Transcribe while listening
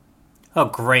Oh,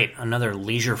 great. Another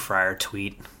Leisure Friar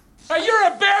tweet. Hey,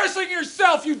 you're embarrassing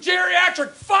yourself, you geriatric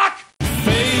fuck!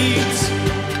 Fate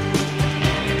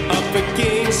up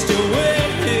against your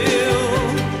will,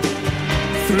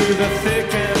 through the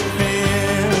thick and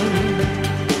thin.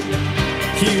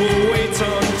 He will wait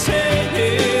until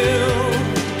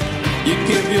you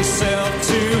give yourself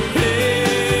to him.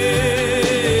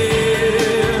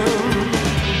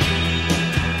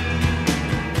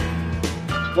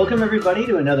 Welcome, everybody,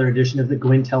 to another edition of the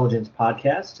Gwintelligence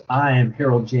podcast. I am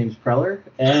Harold James Preller,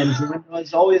 and joined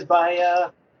as always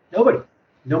by nobody.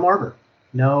 No Marver,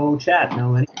 no Chad,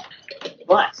 no anything.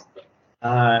 But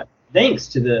thanks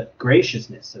to the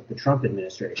graciousness of the Trump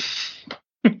administration,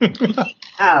 we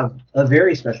have a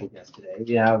very special guest today.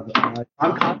 We have Tom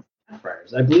Constantine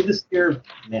Friars. I believe this year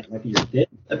might be your fifth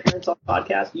appearance on the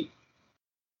podcast.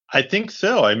 I think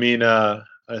so. I mean,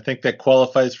 I think that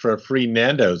qualifies for a free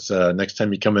Nando's next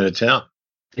time you come into town.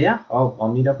 Yeah,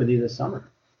 I'll meet up with you this summer.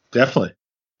 Definitely.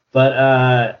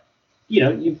 But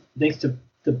thanks to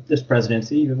this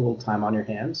presidency, you have a little time on your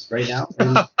hands right now.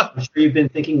 And I'm sure you've been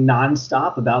thinking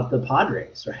nonstop about the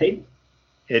Padres, right?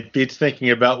 It beats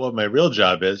thinking about what my real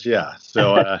job is, yeah.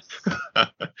 So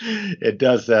it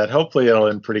does that. Hopefully it'll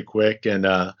end pretty quick and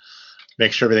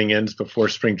make sure everything ends before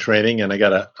spring training. And I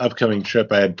got an upcoming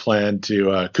trip I had planned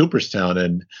to Cooperstown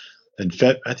in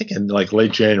I think in like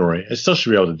late January. I still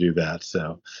should be able to do that,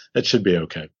 so it should be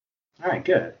okay. All right,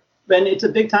 good. And it's a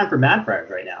big time for Mad Friars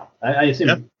right now. I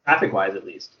assume traffic-wise at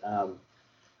least.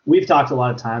 We've talked a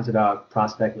lot of times about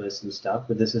prospect lists and stuff,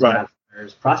 but this is right. Mad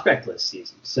Friars prospect list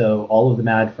season. So all of the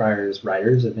Mad Friars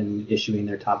writers have been issuing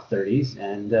their top 30s,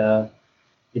 and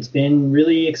it's been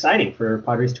really exciting for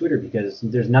Padres Twitter because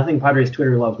there's nothing Padres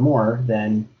Twitter loves more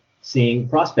than seeing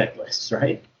prospect lists,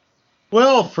 right?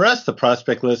 Well, for us, the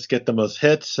prospect lists get the most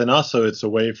hits, and also it's a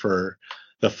way for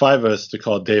the five of us to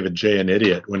call David J an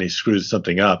idiot when he screws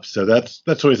something up. So that's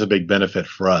always a big benefit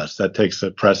for us. That takes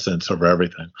a precedence over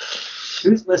everything.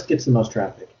 Whose list gets the most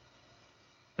traffic?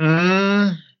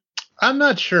 I'm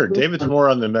not sure. David's more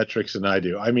on the metrics than I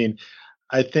do. I mean,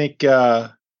 I think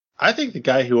the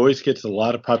guy who always gets a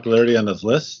lot of popularity on his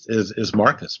list is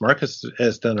Marcus. Marcus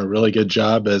has done a really good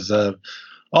job, as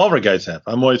all of our guys have.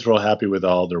 I'm always real happy with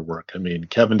all their work. I mean,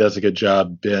 Kevin does a good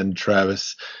job, Ben,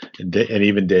 Travis, and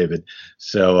even David.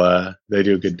 So they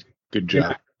do a good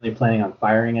job. Are you planning on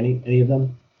firing any of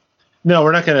them? No,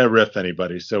 we're not going to riff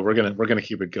anybody. So we're gonna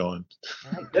keep it going.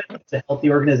 All right, good. It's a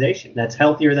healthy organization. That's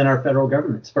healthier than our federal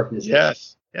government's organization.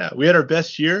 Yes. Yeah, we had our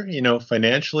best year,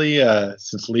 financially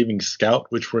since leaving Scout,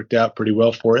 which worked out pretty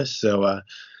well for us. So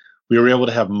we were able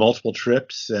to have multiple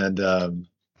trips, and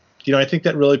I think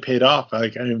that really paid off.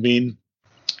 I mean,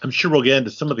 I'm sure we'll get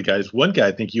into some of the guys. One guy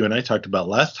I think you and I talked about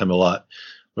last time a lot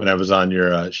when I was on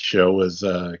your show was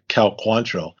Cal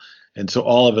Quantrill, and so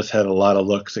all of us had a lot of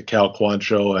looks at Cal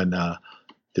Quantrill, and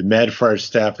the Mad Friars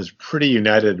staff is pretty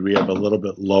united. We have a little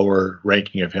bit lower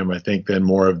ranking of him, I think, than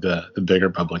more of the bigger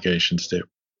publications do.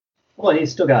 Well,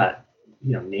 he's still got,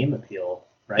 name appeal,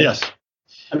 right? Yes.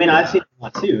 I mean, I've seen him a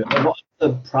lot too. A lot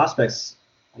of the prospects,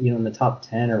 in the top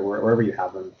 10 or wherever you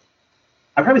have them,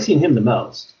 I've probably seen him the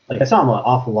most. Like, I saw him an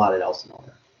awful lot at Elsinore.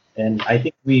 And I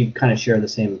think we kind of share the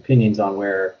same opinions on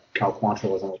where Cal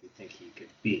Quantrill is and what we think he could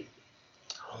be.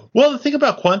 Well, the thing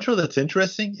about Quantrill that's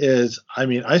interesting is,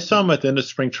 I saw him at the end of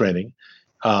spring training.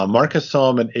 Marcus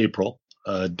saw him in April.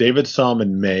 David saw him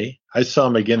in May. I saw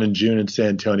him again in June in San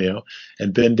Antonio.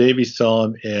 And Ben Davies saw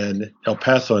him in El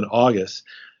Paso in August.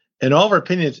 And all of our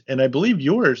opinions, and I believe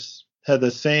yours had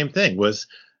the same thing, was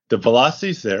the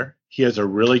velocity's there. He has a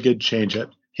really good changeup.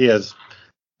 He has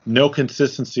no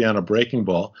consistency on a breaking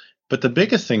ball. But the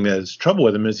biggest thing that is trouble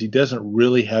with him is he doesn't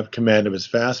really have command of his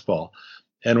fastball.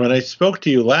 And when I spoke to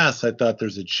you last, I thought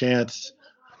there's a chance,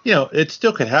 it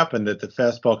still could happen that the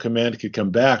fastball command could come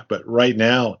back. But right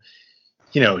now,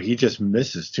 he just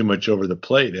misses too much over the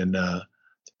plate. And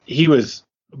he was,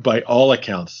 by all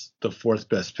accounts, the fourth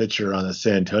best pitcher on the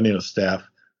San Antonio staff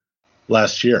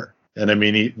last year. And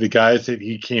the guys that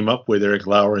he came up with, Eric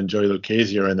Lauer and Joey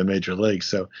Lucchesi, are in the major leagues.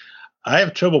 So I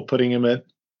have trouble putting him at,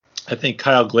 I think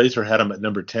Kyle Glazer had him at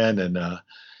number 10. And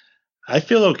I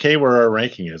feel okay where our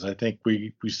ranking is. I think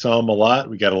we saw him a lot.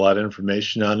 We got a lot of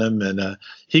information on him, and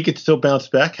he could still bounce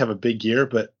back, have a big year.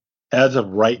 But as of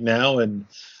right now, and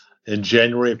in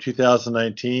January of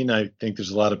 2019, I think there's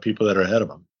a lot of people that are ahead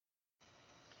of him.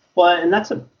 Well, and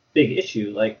that's a big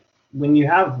issue. Like, when you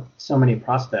have so many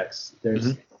prospects, there's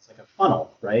it's like a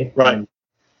funnel, right? Right.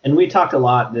 And we talked a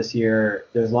lot this year.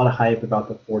 There's a lot of hype about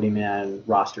the 40-man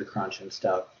roster crunch and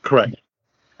stuff. Correct.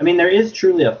 There is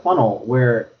truly a funnel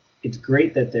where it's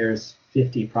great that there's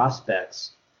 50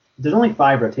 prospects, there's only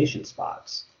 5 rotation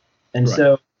spots, and Right.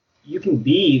 so you can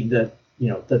be the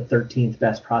 13th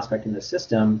best prospect in the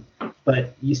system,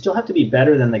 but you still have to be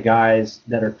better than the guys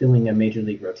that are filling a major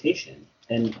league rotation.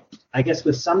 And I guess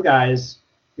with some guys,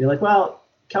 you're like, well,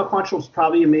 Cal Quantrill's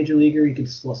probably a major leaguer. You could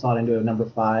slot into a number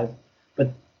 5,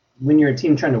 but when you're a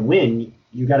team trying to win,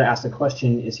 you got to ask the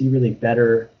question: is he really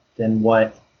better than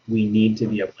what we need to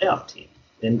be a playoff team?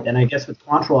 And I guess with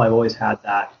Quantrill, I've always had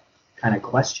that kind of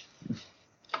question.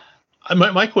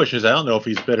 My question is, I don't know if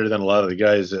he's better than a lot of the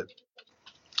guys that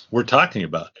we're talking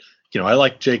about. I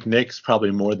like Jake Nix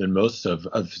probably more than most of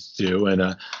us do,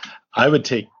 and I would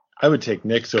take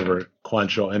Nix over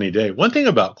Quantrill any day. One thing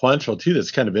about Quantrill too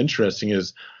that's kind of interesting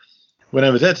is when I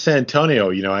was at San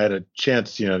Antonio, I had a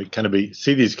chance, to kind of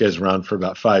see these guys around for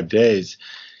about 5 days.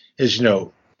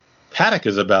 Paddock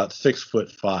is about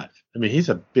 6'5". I mean, he's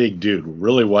a big dude,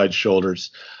 really wide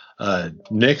shoulders.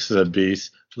 Nix is a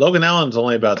beast. Logan Allen's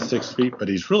only about 6 feet, but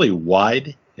he's really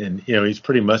wide, and he's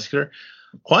pretty muscular.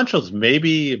 Quantrill's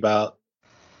maybe about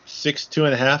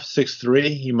 6'2.5", 6'3".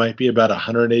 He might be about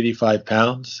 185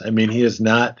 pounds. I mean, he is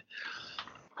not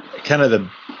kind of the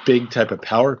big type of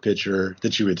power pitcher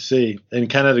that you would see. And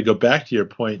kind of to go back to your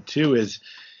point too is,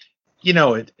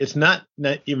 it's not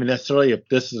even necessarily if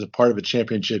this is a part of a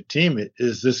championship team.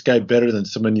 Is this guy better than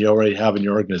someone you already have in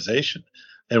your organization?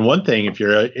 And one thing, if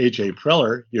you're AJ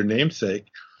Preller, your namesake,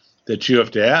 that you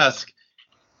have to ask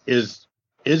is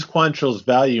Quantrill's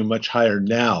value much higher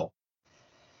now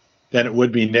than it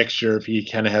would be next year if he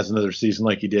kind of has another season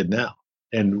like he did now?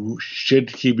 And should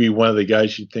he be one of the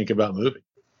guys you think about moving?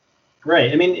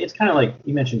 Right. I mean, it's kind of like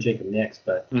you mentioned Jacob Nix,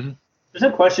 but Mm-hmm. there's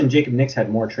no question Jacob Nix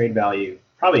had more trade value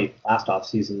probably last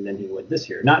offseason than he would this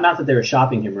year. Not that they were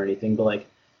shopping him or anything, but like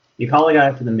you call a guy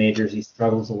after the majors, he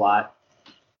struggles a lot.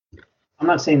 I'm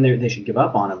not saying they should give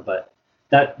up on him, but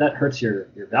that hurts your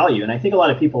value. And I think a lot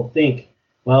of people think,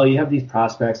 well, you have these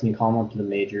prospects and you call them up to the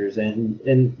majors,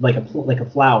 and like a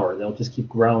flower, they'll just keep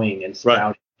growing and sprouting,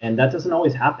 Right. and that doesn't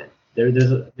always happen.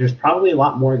 There's probably a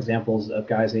lot more examples of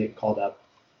guys that get called up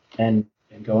and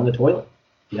go in the toilet.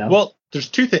 Well, there's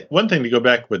two things. One thing to go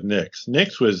back with Nix.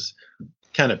 Nix was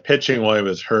kind of pitching while he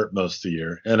was hurt most of the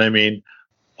year, and I mean,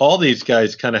 all these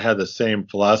guys kind of had the same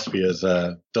philosophy as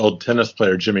the old tennis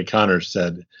player Jimmy Connors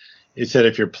said. He said,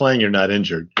 if you're playing, you're not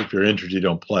injured. If you're injured, you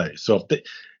don't play. So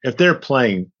if they're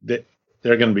playing, they're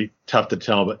going to be tough to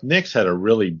tell. But Nix had a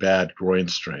really bad groin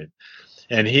strain,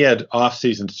 and he had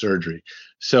off-season surgery.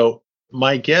 So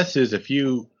my guess is if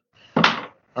you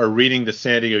are reading the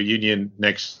San Diego Union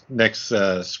next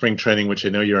spring training, which I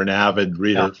know you're an avid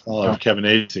reader, follower of Kevin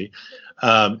Acey,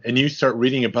 and you start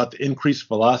reading about the increased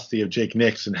velocity of Jake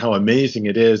Nix and how amazing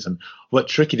it is and what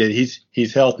trick he did,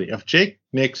 he's healthy. If Jake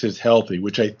Nix is healthy,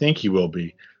 which I think he will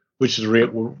be, which is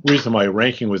the reason my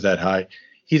ranking was that high,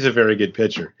 he's a very good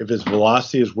pitcher. If his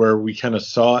velocity is where we kind of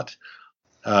saw it,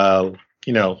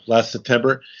 last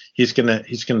September, he's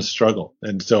gonna struggle.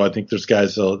 And so I think there's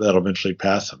guys that'll eventually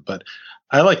pass him. But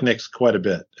I like Nix quite a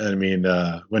bit. I mean,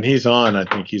 when he's on, I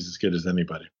think he's as good as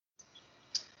anybody.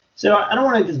 So I don't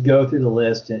want to just go through the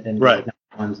list and Right. number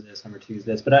one's this, number two's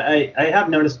this, but I have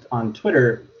noticed on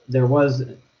Twitter there was,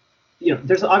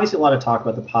 there's obviously a lot of talk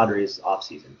about the Padres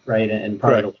offseason, right? And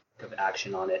probably Right. a lack of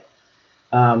action on it.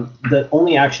 The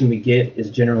only action we get is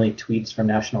generally tweets from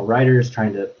national writers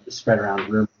trying to spread around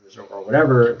rumors or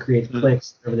whatever, create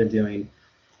clicks, whatever they're doing.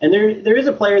 And there is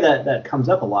a player that comes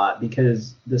up a lot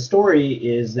because the story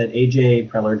is that AJ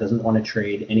Preller doesn't want to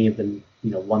trade any of the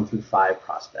 1 through 5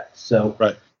 prospects. So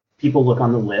Right. people look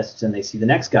on the lists and they see the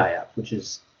next guy up, which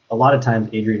is a lot of times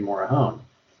Adrian Morejon,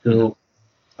 who,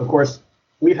 of course,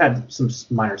 we've had some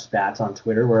minor spats on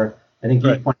Twitter where I think you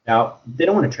Right. pointed out they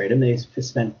don't want to trade him. They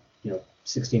spent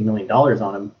 $16 million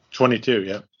on him. 22,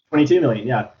 yeah. 22 million,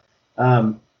 yeah.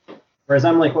 Whereas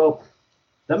I'm like, well,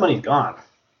 that money's gone.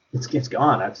 It's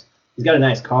gone. He's got a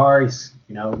nice car.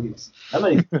 That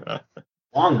money's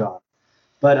long gone.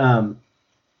 But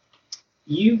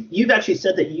you've actually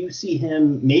said that you see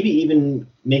him maybe even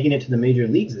making it to the major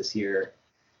leagues this year.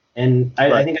 And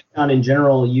I think I found in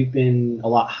general you've been a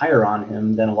lot higher on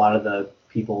him than a lot of the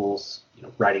people's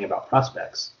writing about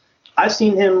prospects. I've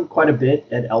seen him quite a bit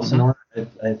at Elsinore.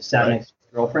 I've sat next to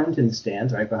his girlfriend in the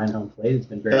stands right behind home plate. It's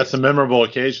been very. That's a memorable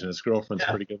occasion. His girlfriend's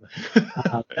pretty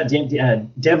good.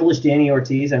 Devilish Danny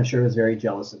Ortiz, I'm sure, was very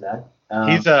jealous of that.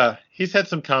 He's had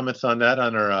some comments on that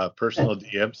on our personal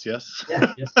DMs. Yes.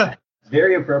 Yes,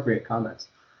 very appropriate comments.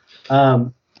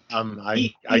 I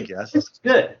guess He looks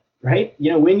good, right?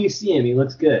 When you see him, he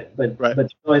looks good. But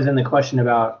there's always in the question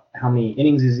about how many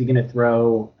innings is he going to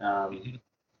throw.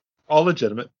 All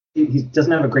legitimate. He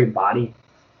doesn't have a great body.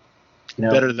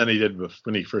 Better than he did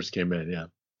when he first came in, yeah.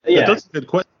 Yeah. Those are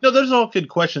good no, those are all good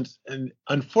questions. And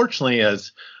unfortunately,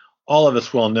 as all of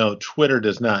us well know, Twitter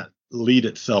does not lead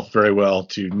itself very well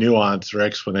to nuance or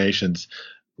explanations.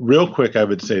 Real quick, I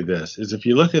would say this, is if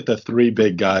you look at the three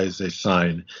big guys they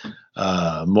signed,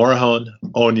 Morejon,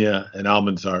 Onya, and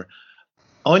Almanzar,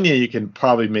 Onya you can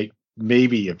probably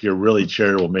maybe if you're really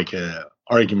charitable, make an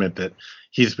argument that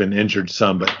he's been injured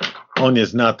some, but Onya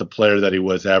is not the player that he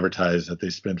was advertised that they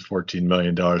spent $14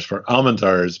 million for.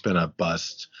 Almanzar has been a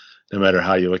bust, no matter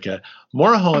how you look at it.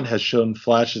 Morejon has shown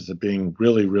flashes of being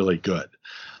really, really good.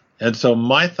 And so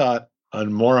my thought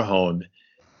on Morejon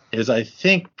is I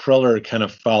think Preller kind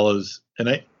of follows, and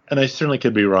I certainly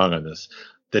could be wrong on this,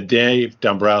 the Dave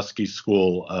Dombrowski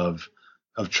school of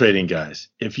trading guys.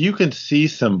 If you can see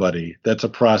somebody that's a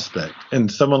prospect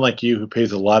and someone like you who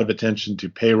pays a lot of attention to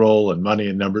payroll and money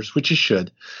and numbers, which you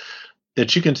should,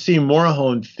 that you can see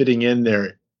Morejon fitting in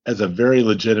there as a very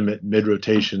legitimate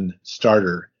mid-rotation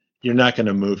starter, you're not going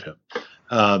to move him.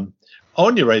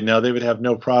 Onya right now, they would have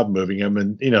no problem moving him.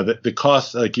 And, the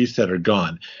costs, like you said, are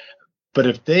gone. But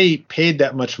if they paid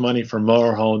that much money for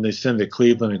Morejon, they send him to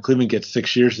Cleveland, and Cleveland gets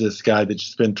 6 years of this guy that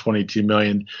just spent $22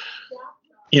 million.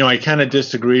 I kind of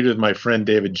disagreed with my friend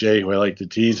David J., who I like to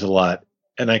tease a lot.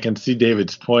 And I can see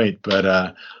David's point,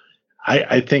 but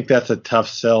I think that's a tough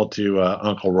sell to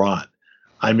Uncle Ron.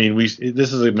 I mean, this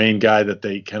is the main guy that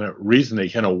they kind of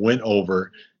went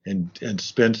over and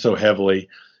spent so heavily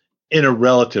in a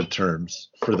relative terms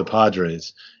for the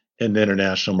Padres in the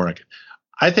international market.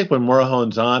 I think when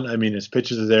Morejon's on, I mean, his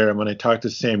pitches are there. And when I talked to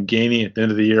Sam Gainey at the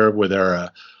end of the year with where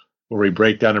we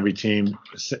break down every team,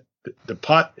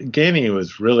 Gainey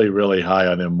was really, really high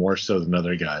on him, more so than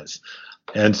other guys.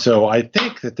 And so I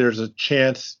think that there's a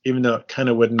chance, even though it kind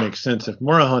of wouldn't make sense, if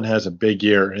Morejon has a big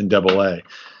year in Double-A,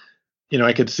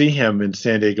 I could see him in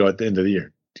San Diego at the end of the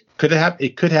year. Could it happen?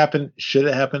 It could happen. Should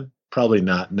it happen? Probably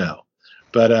not. No.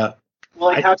 But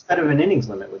how tight of an innings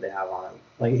limit would they have on him?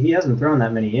 Like, he hasn't thrown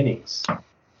that many innings.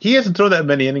 He hasn't thrown that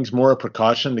many innings. More a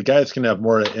precaution. The guy that's going to have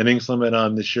more innings limit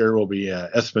on this year will be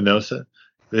Espinosa,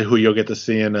 who you'll get to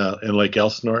see in Lake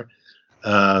Elsinore.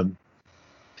 But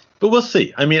we'll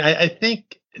see. I mean, I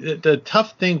think the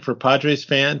tough thing for Padres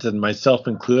fans, and myself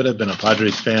included, I've been a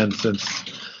Padres fan since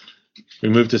we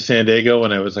moved to San Diego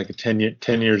when I was like 10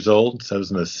 years old. So I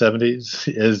was in the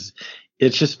 70s.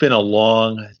 It's just been a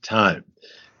long time.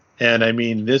 And I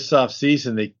mean, this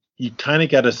offseason, you kind of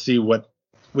got to see what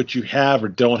you have or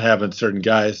don't have in certain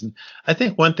guys. And I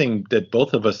think one thing that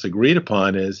both of us agreed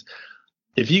upon is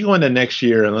if you go into next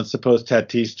year, and let's suppose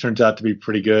Tatis turns out to be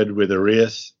pretty good with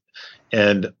Urias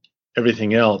and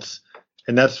everything else,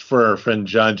 and that's for our friend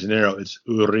John Gennaro, it's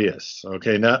Urias,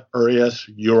 okay? Not Urias,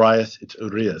 it's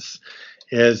Urias.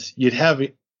 Is you'd have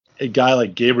a guy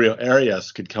like Gabriel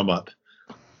Arias could come up,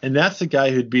 and that's a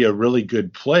guy who'd be a really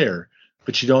good player,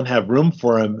 but you don't have room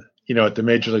for him, at the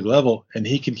major league level, and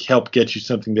he could help get you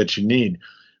something that you need.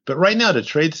 But right now, to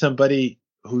trade somebody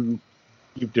who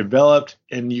you've developed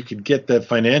and you could get the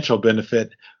financial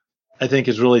benefit, I think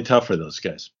is really tough for those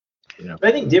guys. But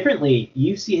I think differently,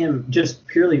 you see him just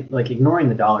purely like ignoring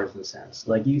the dollars in a sense.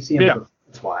 Like you see him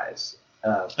performance-wise.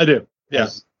 I do. Yeah.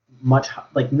 Much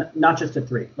like not just a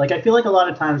 3. Like I feel like a lot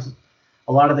of times,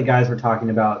 a lot of the guys we're talking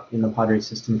about in the Padres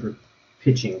system for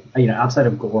pitching, outside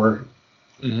of Gore,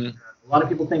 a lot of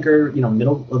people think are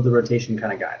middle of the rotation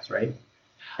kind of guys, right?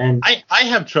 And I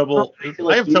have trouble.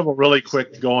 I have trouble really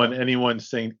quick going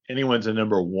saying anyone's a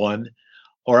number 1,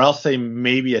 or I'll say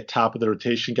maybe a top of the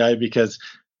rotation guy because,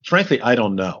 frankly, I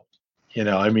don't know.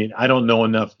 I mean, I don't know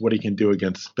enough what he can do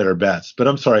against better bats. But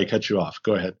I'm sorry I cut you off.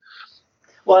 Go ahead.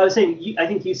 Well, I was saying I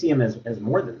think you see him as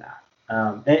more than that,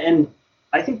 and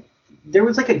I think there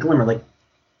was like a glimmer. Like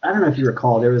I don't know if you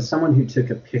recall, there was someone who took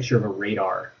a picture of a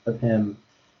radar of him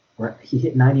where he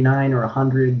hit 99 or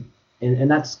 100. And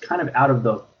that's kind of out of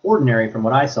the ordinary from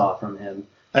what I saw from him.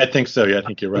 I think so. Yeah, I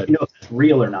think you're right. If it's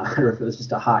real or not, or if it was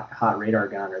just a hot radar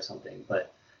gun or something.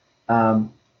 But so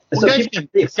people get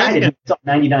excited. It's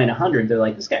 99, 100. They're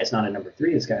like, this guy's not a number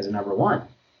 3. This guy's a number 1.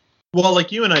 Well,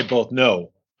 like you and I both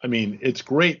know, I mean, it's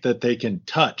great that they can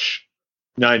touch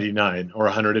 99 or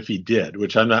 100 if he did,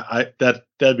 which I'm not.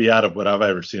 That'd be out of what I've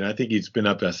ever seen. I think he's been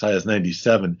up as high as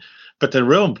 97. But the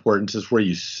real importance is where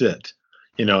you sit.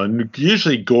 And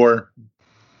usually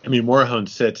Morejon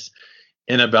sits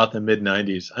in about the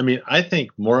mid-90s. I mean, I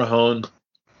think Morejon's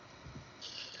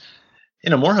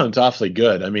awfully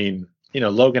good. I mean,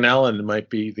 Logan Allen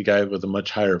might be the guy with a much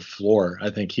higher floor.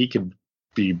 I think he could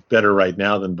be better right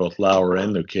now than both Lauer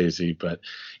and Lucchesi. But,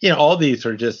 all these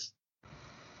are just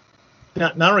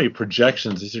not only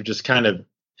projections. These are just kind of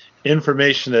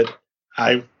information that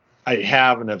I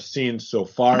have and have seen so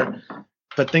far.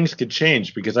 But things could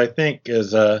change because I think,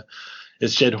 as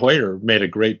Jed Hoyer made a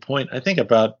great point, I think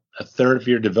about a third of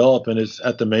your development is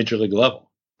at the major league level.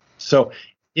 So,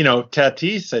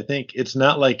 Tatis, I think it's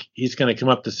not like he's going to come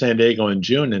up to San Diego in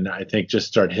June and I think just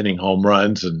start hitting home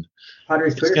runs, and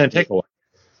Padres it's going to take a while.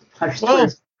 Padres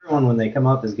Twitter's everyone when they come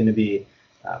up is going to be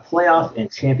playoff and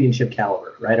championship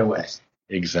caliber right away.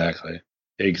 Exactly.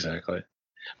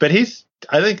 But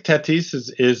I think Tatis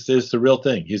is the real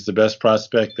thing. He's the best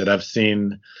prospect that I've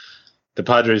seen the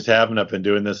Padres have, and I've been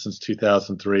doing this since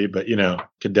 2003, but,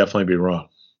 could definitely be wrong.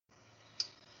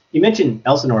 You mentioned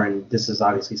Elsinore, and this is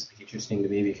obviously something interesting to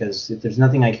me because if there's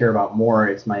nothing I care about more,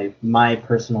 it's my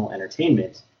personal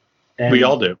entertainment. And we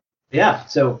all do. Yeah,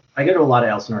 so I go to a lot of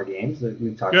Elsinore games.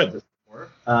 We've talked about this before.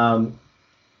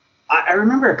 I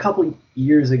remember a couple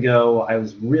years ago, I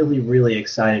was really, really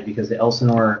excited because the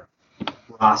Elsinore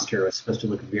roster was supposed to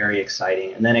look very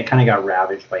exciting, and then it kind of got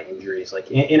ravaged by injuries. Like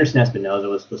Anderson Espinoza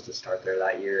was supposed to start there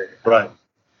that year. Right.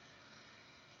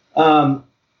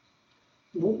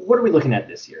 What are we looking at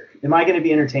this year? Am I going to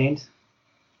be entertained?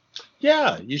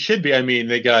 Yeah, you should be. I mean,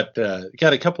 they got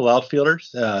a couple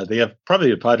outfielders. They have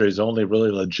probably the Padres' only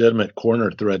really legitimate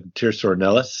corner threat, Tirso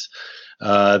Ornelas.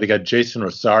 They got Jason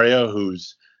Rosario,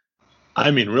 who's,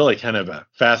 really kind of a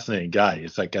fascinating guy.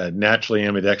 He's like a naturally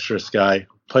ambidextrous guy,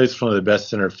 plays for one of the best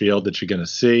center field that you're going to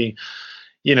see.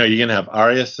 You're going to have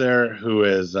Arias there, who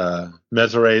is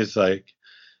Mezere's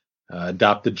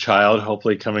adopted child,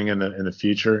 hopefully coming in the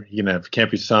future. You're going to have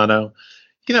Campusano.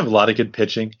 You can have a lot of good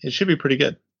pitching. It should be pretty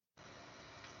good.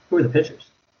 Who are the pitchers?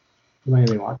 Who am I going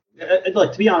to be watching?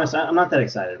 Look, to be honest, I'm not that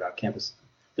excited about Campus.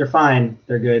 They're fine.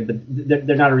 They're good, but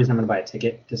they're not a reason I'm going to buy a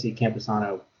ticket to see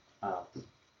Campusano.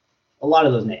 A lot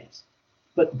of those names.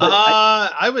 But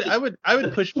I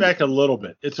would push back a little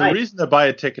bit. It's a reason to buy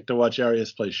a ticket to watch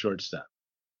Arias play shortstop.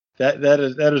 That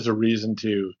is a reason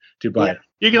to buy it.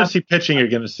 You're going to see pitching. You're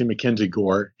going to see Mackenzie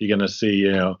Gore. You're going to see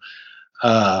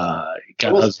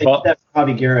that's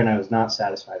Bobby Guerra, and I was not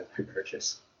satisfied with my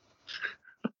purchase.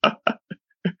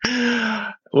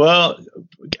 Well,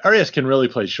 Arias can really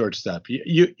play shortstop.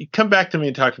 You come back to me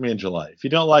and talk to me in July. If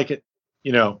you don't like it,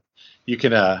 you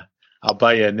can. I'll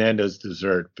buy you a Nando's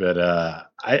dessert, but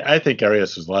I think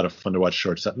Arias was a lot of fun to watch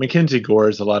shortstop. Mackenzie Gore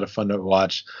is a lot of fun to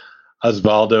watch.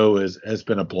 Osvaldo has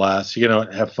been a blast. You're going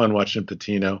to have fun watching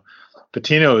Patino.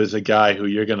 Patino is a guy who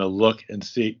you're going to look and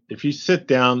see. If you sit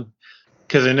down,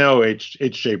 because I know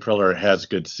H.J. Priller has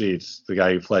good seats, the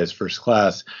guy who flies first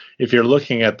class. If you're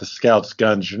looking at the scouts'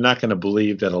 guns, you're not going to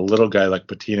believe that a little guy like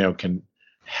Patino can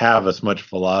have as much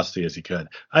velocity as he could.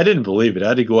 I didn't believe it. I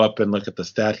had to go up and look at the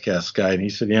StatCast guy, and he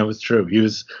said, yeah, it was true.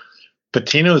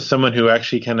 Patino is someone who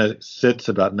actually kind of sits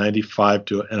about 95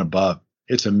 and above.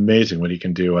 It's amazing what he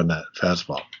can do on that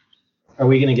fastball. Are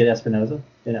we going to get Espinoza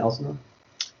in Elsinore?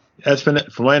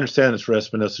 From my understanding, it's where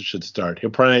Espinoza should start. He'll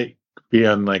probably be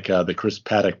on the Chris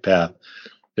Paddock path.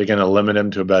 They're going to limit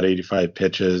him to about 85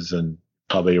 pitches and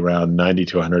probably around 90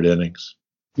 to 100 innings.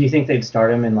 Do you think they'd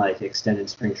start him in extended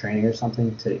spring training or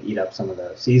something to eat up some of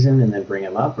the season and then bring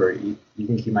him up? Or you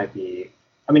think he might be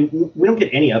 – I mean, we don't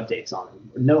get any updates on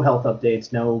him. No health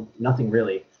updates, nothing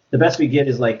really. The best we get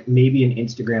is maybe an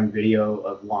Instagram video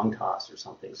of long toss or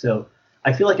something. So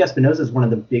I feel like Espinoza is one of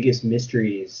the biggest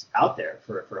mysteries out there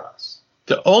for us.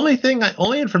 The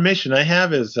only information I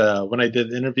have is when I did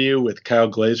the interview with Kyle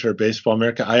Glazer at Baseball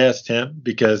America, I asked him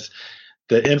because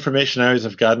the information I always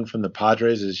have gotten from the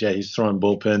Padres is, he's throwing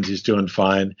bullpens, he's doing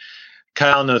fine.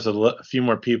 Kyle knows a few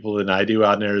more people than I do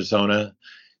out in Arizona.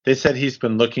 They said he's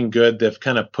been looking good. They've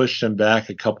kind of pushed him back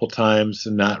a couple times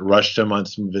and not rushed him on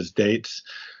some of his dates.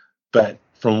 But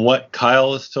from what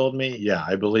Kyle has told me,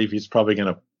 I believe he's probably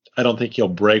going to – I don't think he'll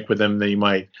break with him. They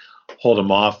might hold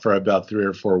him off for about 3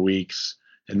 or 4 weeks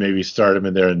and maybe start him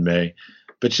in there in May.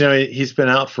 But, he's been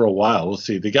out for a while. We'll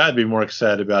see. The guy I'd be more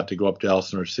excited about to go up to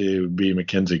Elsinore see would be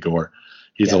Mackenzie Gore.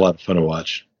 He's a lot of fun to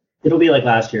watch. It'll be like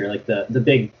last year, the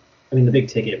big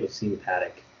ticket was seeing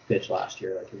Paddock pitch last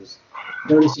year. It was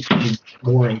noticeably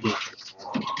more engaged.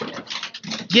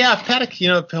 Yeah, Paddock,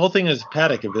 the whole thing is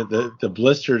Paddock. The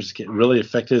blisters really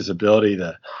affected his ability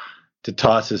to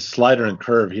toss his slider and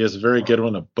curve. He has a very good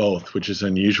one of both, which is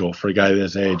unusual for a guy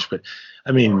his age. But,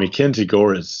 Mackenzie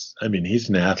Gore he's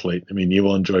an athlete. You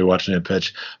will enjoy watching him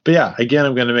pitch. But, again,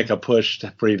 I'm going to make a push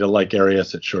for you to like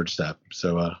Arias at shortstop.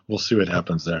 So we'll see what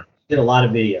happens there. Get a lot of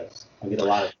videos. I'll get a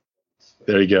lot of.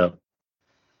 There you go.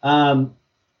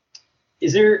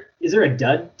 Is there a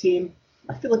dud team?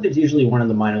 I feel like there's usually one of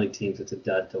the minor league teams that's a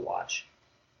dud to watch.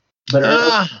 But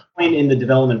are point in the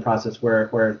development process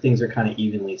where things are kind of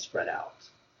evenly spread out.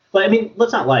 But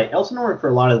let's not lie. Elsinore for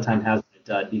a lot of the time has been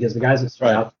dud because the guys that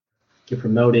start out get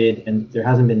promoted, and there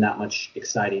hasn't been that much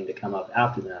exciting to come up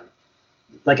after them.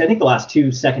 Like I think the last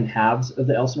two second halves of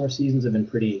the Elsinore seasons have been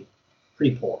pretty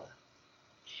poor.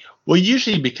 Well,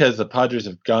 usually because the Padres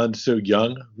have gone so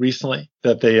young recently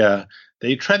that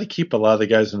they try to keep a lot of the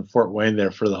guys in Fort Wayne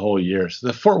there for the whole year. So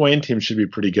the Fort Wayne team should be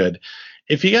pretty good.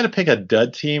 If you got to pick a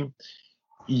dud team,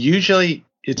 usually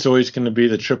it's always going to be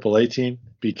the AAA team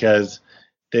because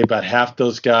about half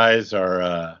those guys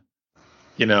are,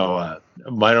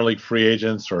 minor league free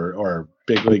agents or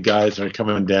big league guys that are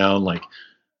coming down. Like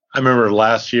I remember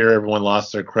last year, everyone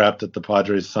lost their crap that the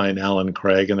Padres signed Alan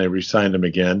Craig and they re-signed him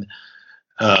again.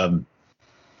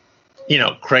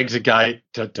 Craig's a guy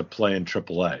to play in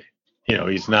AAA.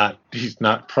 He's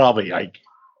not probably. I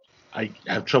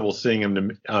have trouble seeing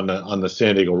him on the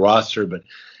San Diego roster, but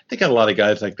they got a lot of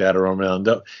guys like that around.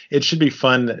 It should be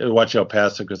fun to watch El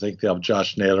Paso because I think they'll have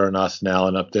Josh Naylor and Austin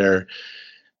Allen up there.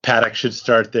 Paddock should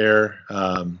start there.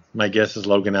 My guess is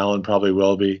Logan Allen probably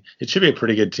will be. It should be a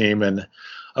pretty good team, and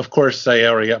of course I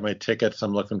already got my tickets.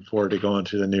 I'm looking forward to going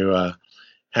to the new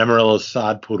Amarillo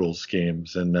Sod Poodles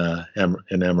games in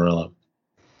Amarillo.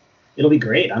 It'll be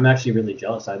great. I'm actually really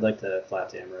jealous. I'd like to fly out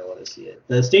to Amarillo to see it.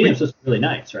 The stadium's just really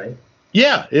nice, right?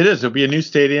 Yeah, it is. It'll be a new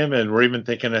stadium, and we're even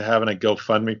thinking of having a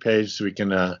GoFundMe page so we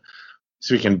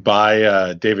can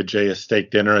buy David J a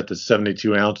steak dinner at the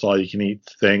 72-ounce all-you-can-eat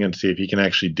thing and see if he can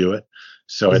actually do it.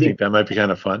 So I think that might be kind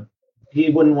of fun. He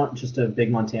wouldn't want just a big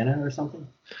Montana or something?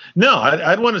 No,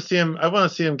 I'd want to see him. I want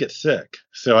to see him get sick.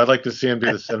 So I'd like to see him do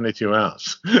the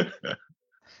 72-ounce.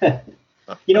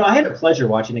 I had the pleasure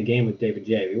watching a game with David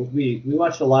J. We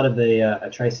watched a lot of the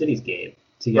Tri-Cities game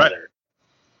together. Right.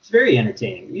 It's very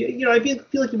entertaining. I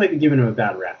feel like you might be giving him a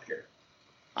bad rap here.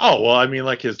 Oh, well, I mean,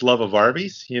 like his love of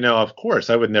Arby's. Of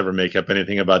course, I would never make up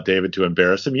anything about David to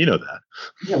embarrass him. You know that.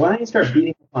 Yeah, why don't you start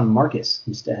beating up on Marcus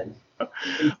instead?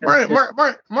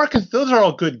 Marcus, those are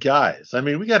all good guys. I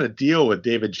mean, we got to deal with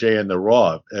David J and the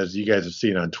Raw, as you guys have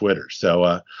seen on Twitter.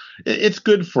 So it's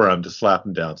good for him to slap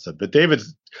him down some. But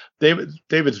David's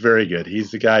very good.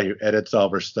 He's the guy who edits all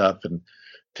of our stuff and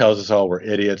tells us all we're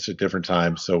idiots at different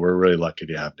times. So we're really lucky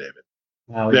to have David.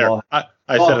 Wow,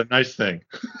 I said a nice thing.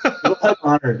 We'll have the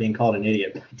honor of being called an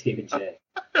idiot by David J.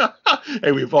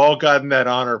 Hey, we've all gotten that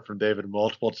honor from David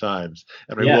multiple times,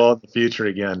 and we will in the future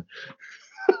again.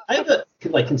 I have a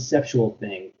conceptual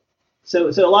thing. So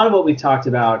a lot of what we've talked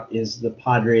about is the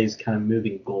Padres kind of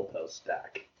moving goalposts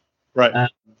back. Right.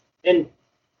 And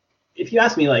if you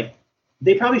ask me,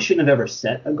 they probably shouldn't have ever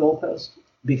set a goalpost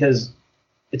because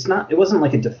it wasn't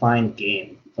like a defined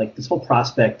game. Like this whole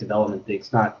prospect development thing,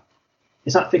 it's not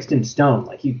fixed in stone.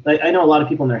 I know a lot of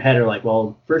people in their head are like,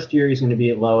 well, first year he's going to be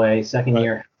at low A, second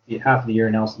year, half of the year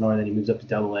in Elsinore, then he moves up to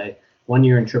double A, 1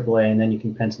 year in triple A, and then you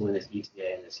can pencil in his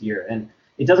ETA in this year. And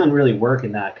it doesn't really work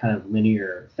in that kind of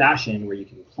linear fashion where you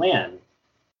can plan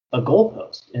a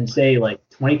goalpost and say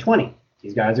 2020,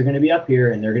 these guys are going to be up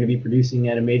here and they're going to be producing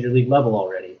at a major league level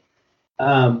already.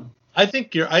 I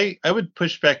think I would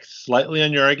push back slightly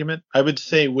on your argument. I would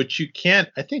say what you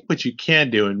can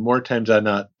do, and more times than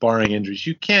not, barring injuries,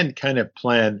 you can kind of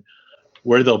plan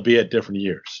where they'll be at different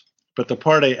years. But the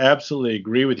part I absolutely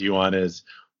agree with you on is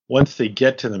once they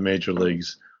get to the major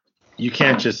leagues, you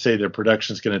can't just say their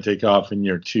production is going to take off in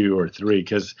year 2 or 3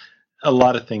 because a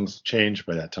lot of things change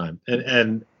by that time.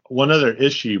 And one other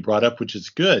issue you brought up, which is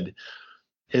good,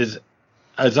 is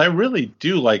as I really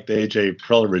do like the AJ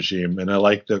Preller regime, and I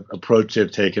like the approach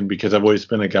they've taken because I've always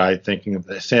been a guy thinking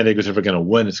if San Diego's ever going to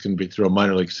win, it's going to be through a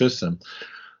minor league system.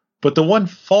 But the one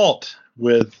fault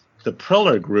with the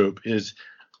Preller group is,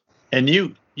 and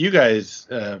you guys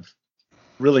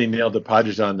really nailed the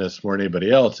Padres on this more than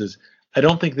anybody else, is I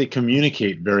don't think they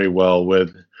communicate very well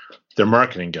with their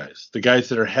marketing guys, the guys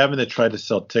that are having to try to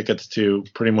sell tickets to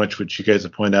pretty much what you guys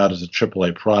have pointed out as a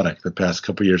AAA product the past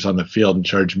couple of years on the field and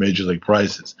charge major league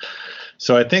prices.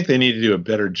 So I think they need to do a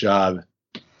better job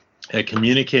at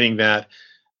communicating that.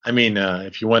 I mean,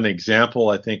 if you want an example,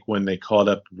 I think when they called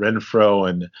up Renfroe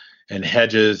and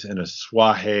Hedges and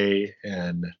Asuaje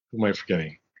and who am I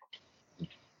forgetting?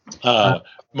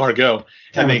 Margot,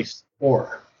 and they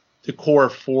the core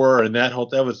 4 and that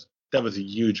was a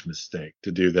huge mistake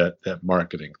to do that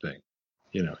marketing thing,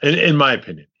 in my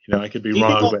opinion. I could be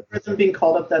wrong, but them being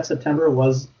called up that September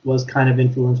was kind of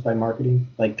influenced by marketing,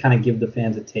 kind of give the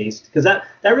fans a taste, because that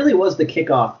really was the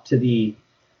kickoff to the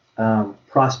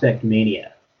prospect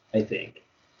mania, I think.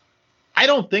 I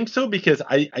don't think so, because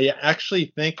I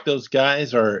actually think those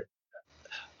guys are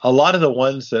a lot of the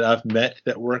ones that I've met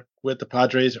that work with the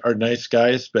Padres are nice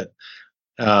guys, but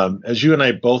As you and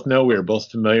I both know, we are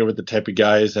both familiar with the type of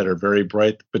guys that are very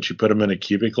bright, but you put them in a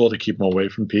cubicle to keep them away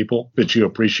from people, but you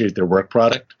appreciate their work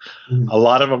product. Mm-hmm. A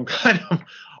lot of them kind of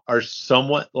are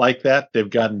somewhat like that. They've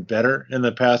gotten better in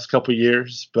the past couple of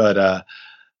years, but I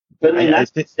mean,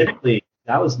 specifically,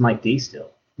 that was Mike D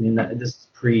still. I mean, this is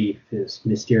pre his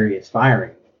mysterious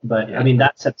firing, but yeah. I mean,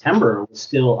 that September was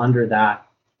still under that,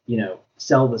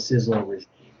 sell the sizzle regime.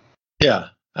 Yeah,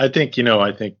 I think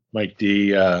Mike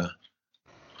D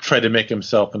tried to make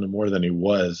himself into more than he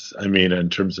was. I mean, in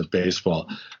terms of baseball,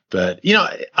 but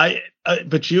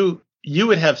but you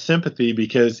would have sympathy,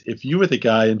 because if you were the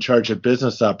guy in charge of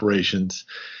business operations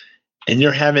and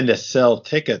you're having to sell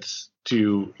tickets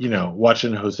to,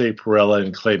 watching Jose Perella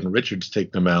and Clayton Richards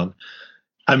take them out,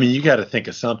 I mean, you got to think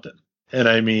of something. And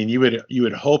I mean, you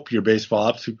would hope your baseball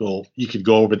ops people, you could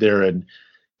go over there and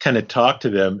kind of talk to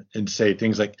them and say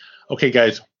things like, okay,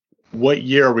 guys, what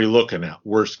year are we looking at?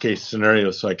 Worst case scenario,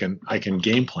 so I can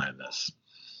game plan this.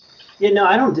 Yeah, no,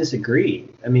 I don't disagree.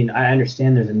 I mean, I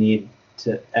understand there's a need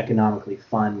to economically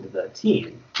fund the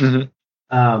team.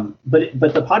 Mm-hmm.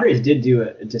 But the Padres did do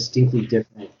a distinctly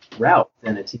different route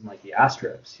than a team like the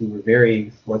Astros, who were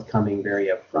very forthcoming, very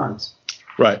upfront.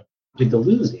 Right. With the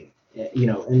losing,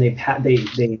 and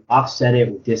they offset it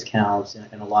with discounts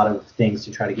and a lot of things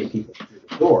to try to get people through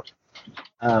the door.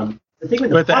 The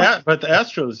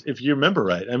Astros, if you remember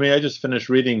right, I mean, I just finished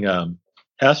reading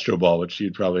Astro Ball, which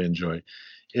you'd probably enjoy,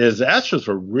 is the Astros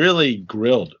were really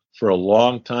grilled for a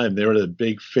long time. They were the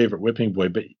big favorite whipping boy,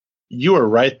 but you were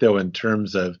right, though, in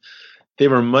terms of they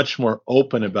were much more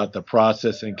open about the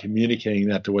process and communicating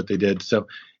that to what they did. So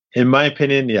in my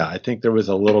opinion, yeah, I think there was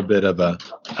a little bit of a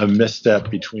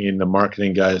misstep between the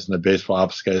marketing guys and the baseball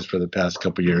ops guys for the past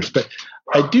couple of years. But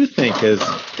I do think, as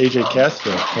AJ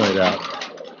Castro pointed out,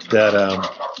 that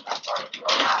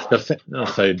I'll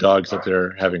say dogs up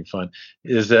there having fun,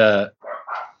 is that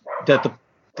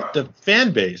the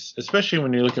fan base, especially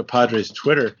when you look at Padres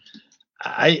Twitter,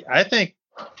 I think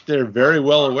they're very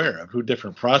well aware of who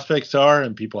different prospects are,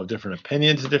 and people have different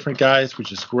opinions of different guys,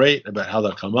 which is great about how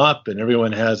they'll come up, and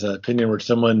everyone has an opinion where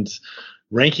someone's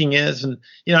ranking is. And,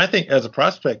 I think as a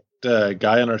prospect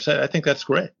guy on our side, I think that's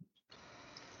great.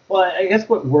 Well, I guess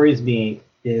what worries me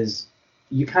is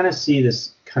you kind of see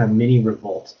this kind of mini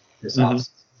revolt this offseason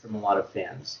from a lot of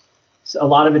fans. So a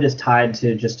lot of it is tied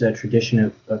to just a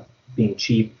tradition of being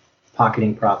cheap,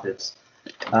 pocketing profits.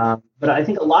 But I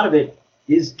think a lot of it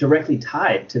is directly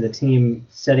tied to the team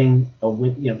setting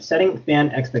fan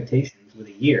expectations with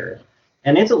a year.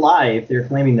 And it's a lie if they're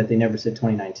claiming that they never said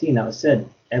 2019. That was said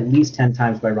at least 10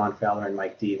 times by Ron Fowler and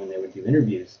Mike D when they would do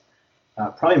interviews.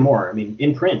 Probably more. I mean,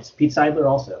 in print, Pete Seidler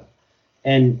also.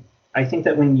 And I think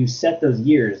that when you set those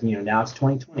years, now it's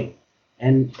 2020,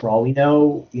 and for all we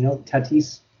know,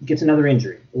 Tatis gets another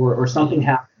injury or something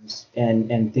happens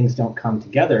and things don't come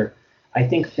together. I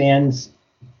think fans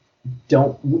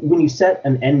don't, when you set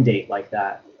an end date like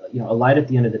that, a light at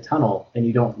the end of the tunnel, and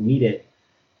you don't meet it,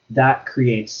 that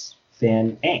creates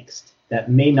fan angst that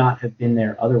may not have been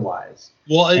there otherwise.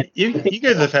 Well, you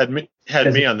guys have had me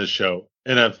on the show,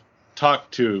 and I've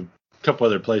talked to a couple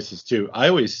other places too. I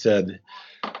always said,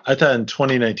 I thought in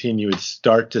 2019 you would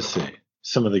start to see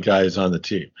some of the guys on the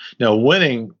team. Now,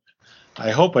 winning,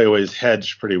 I hope I always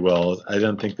hedged pretty well. I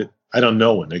don't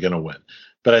know when they're going to win,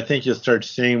 but I think you'll start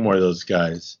seeing more of those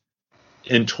guys.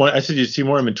 I said you'd see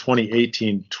more of them in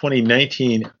 2018.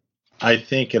 2019, I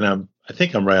think I'm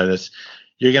right on this,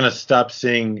 you're going to stop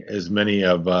seeing as many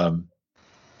of the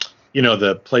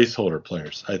placeholder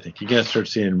players. I think you're going to start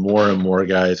seeing more and more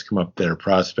guys come up there,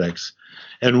 prospects.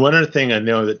 And one other thing I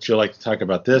know that you like to talk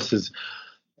about this is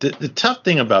the tough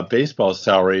thing about baseball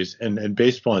salaries and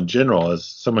baseball in general, as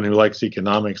someone who likes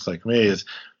economics like me, is,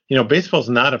 baseball's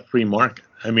not a free market.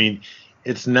 I mean,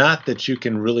 it's not that you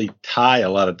can really tie a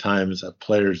lot of times a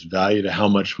player's value to how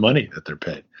much money that they're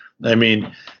paid. I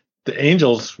mean, the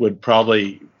Angels would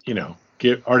probably,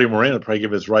 give Artie Moreno would probably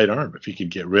give his right arm if he could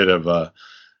get rid of, the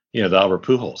Albert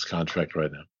Pujols contract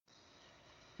right now.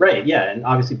 Right, yeah, and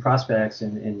obviously prospects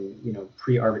and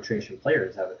pre-arbitration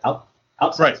players have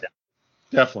outside right. Staff.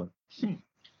 Definitely.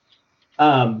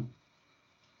 Do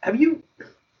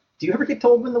you ever get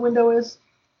told when the window is?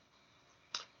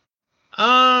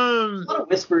 A lot of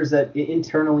whispers that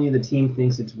internally the team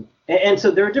thinks it's, and so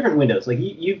there are different windows. Like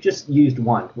you've just used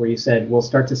one where you said we'll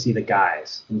start to see the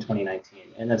guys in 2019,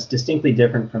 and that's distinctly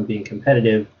different from being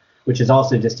competitive, which is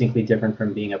also distinctly different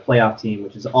from being a playoff team,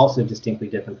 which is also distinctly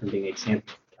different from being a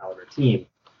championship caliber team.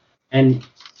 And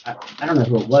I don't know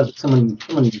who it was, but someone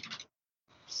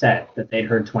said that they'd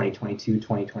heard 2022,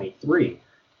 2023.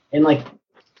 And like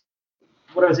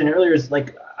what I was saying earlier is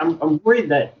like I'm worried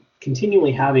that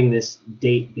continually having this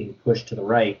date being pushed to the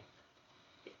right,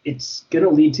 it's going to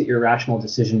lead to irrational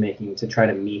decision making to try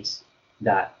to meet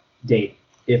that date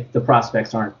if the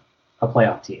prospects aren't a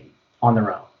playoff team on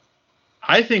their own.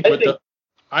 I think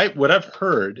what I've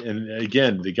heard, and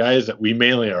again, the guys that we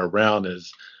mainly are around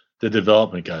is the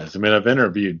development guys. I mean, I've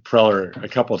interviewed Preller a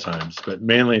couple of times, but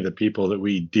mainly the people that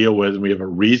we deal with and we have a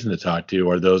reason to talk to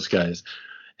are those guys.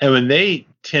 And when they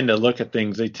tend to look at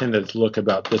things, they tend to look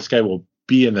about this guy will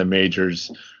be in the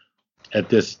majors at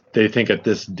this, they think at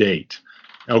this date.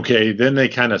 Okay, then they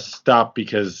kind of stop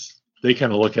because they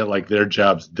kind of look at like their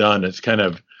job's done. It's kind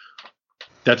of,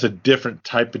 that's a different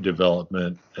type of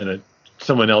development, and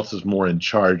someone else is more in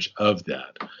charge of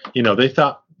that. You know, they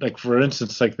thought, like, for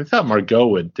instance, like they thought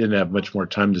Margot didn't have much more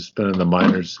time to spend in the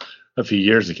minors a few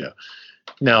years ago.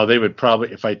 Now, they would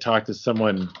probably, if I talked to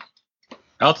someone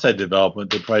outside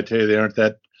development, they'd probably tell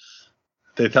you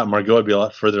they thought Margot would be a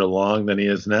lot further along than he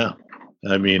is now.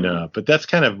 I mean, but that's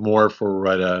kind of more for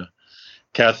what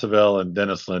Casavell and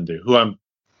Dennis Lin do, who I'm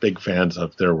big fans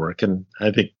of their work. And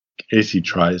I think AC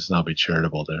tries, and I'll be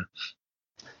charitable there.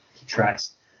 He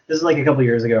tries. This is like a couple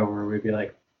years ago where we'd be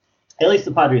like, at least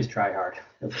the Padres try hard.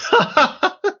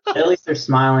 At least they're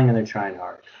smiling and they're trying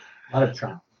hard. A lot of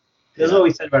trying. This is what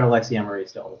we said about Alexi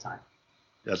Amarista all the time.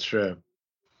 That's true.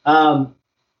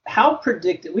 How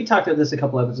predicted? We talked about this a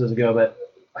couple episodes ago, but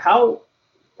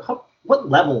what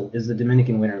level is the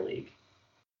Dominican Winter League?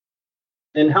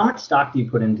 And how much stock do you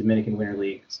put in Dominican Winter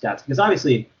League stats? Because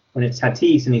obviously, when it's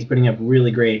Tatis and he's putting up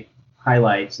really great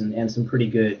highlights and some pretty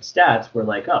good stats, we're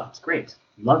like, oh, it's great,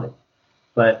 love it.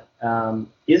 But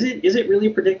is it really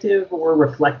predictive or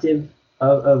reflective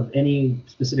of any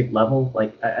specific level?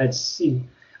 Like I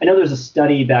know there's a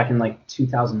study back in like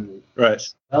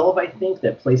 2012, I think,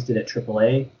 that placed it at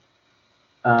AAA.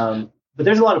 But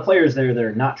there's a lot of players there that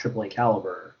are not AAA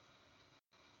caliber.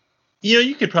 You know,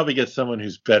 you could probably get someone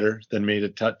who's better than me to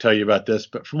tell you about this,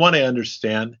 but from what I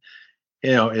understand,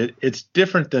 you know, it's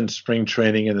different than spring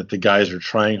training in that the guys are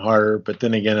trying harder, but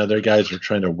then again, other guys are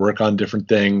trying to work on different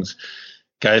things.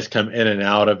 Guys come in and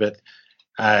out of it.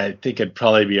 I think it'd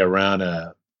probably be around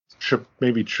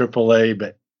maybe AAA,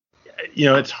 but you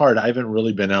know, it's hard. I haven't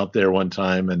really been out there one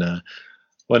time, and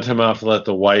one time I'll have to let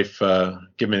the wife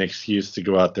give me an excuse to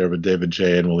go out there with David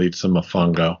J, and we'll eat some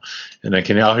mofongo. And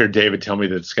I'll hear David tell me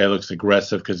that this guy looks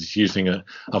aggressive because he's using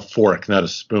a fork, not a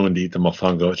spoon, to eat the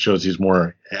mofongo. It shows he's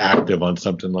more active on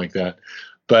something like that.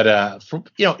 But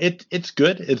you know, it's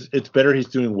good. It's better he's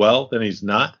doing well than he's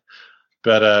not.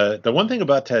 But the one thing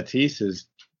about Tatis is,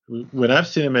 when I've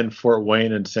seen him in Fort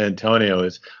Wayne and San Antonio,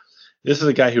 is this is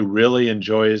a guy who really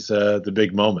enjoys the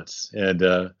big moments,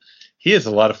 and he is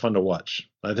a lot of fun to watch.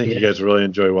 I think you guys really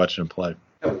enjoy watching him play.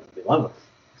 Oh, we love him.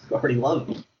 We already love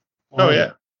him. Oh,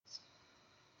 yeah.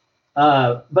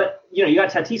 But, you know, you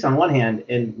got Tatis on one hand,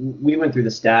 and we went through the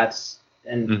stats,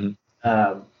 and,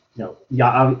 you know,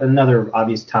 another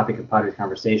obvious topic of Padres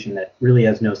conversation that really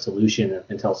has no solution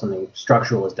until something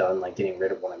structural is done, like getting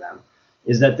rid of one of them,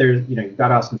 is that there's, you know, you've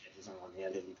got Austin Hedges on one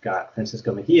hand, and you've got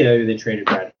Francisco Mejia, who they traded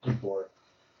Brad for.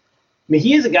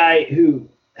 Mejia is a guy who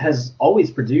has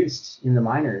always produced in the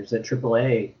minors at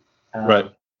AAA. Right.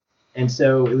 And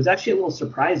so it was actually a little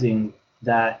surprising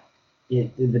that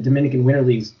in the Dominican Winter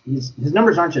Leagues, his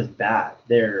numbers aren't just bad,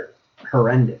 they're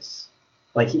horrendous.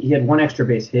 Like he had one extra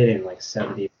base hit in like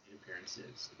 70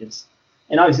 appearances.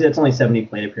 And obviously that's only 70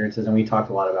 plate appearances, and we talked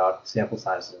a lot about sample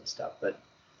sizes and stuff, but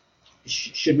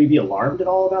should we be alarmed at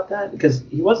all about that? Because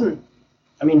he wasn't,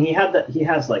 I mean, he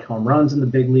has like home runs in the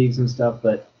big leagues and stuff,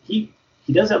 but he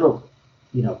does have a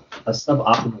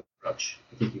suboptimal approach,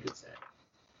 I think you could say.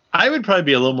 I would probably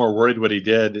be a little more worried what he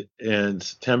did in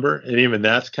September, and even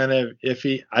that's kind of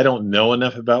iffy. I don't know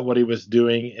enough about what he was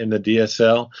doing in the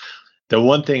DSL. The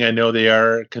one thing I know they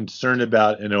are concerned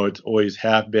about, and know it's always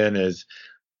have been, is,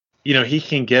 you know, he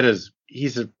can get his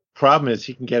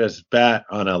bat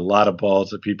on a lot of balls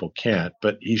that people can't,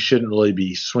 but he shouldn't really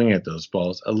be swinging at those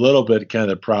balls. A little bit kind of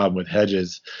the problem with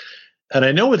Hedges. And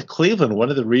I know with Cleveland, one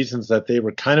of the reasons that they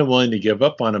were kind of willing to give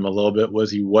up on him a little bit was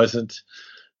he wasn't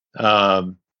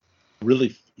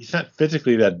he's not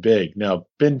physically that big. Now,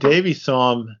 Ben Davies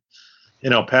saw him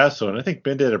in El Paso, and I think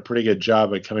Ben did a pretty good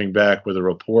job of coming back with a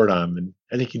report on him. And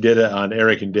I think he did it on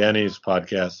Eric and Danny's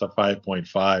podcast, the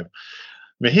 5.5.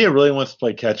 Mejia really wants to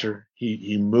play catcher.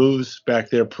 He moves back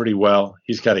there pretty well.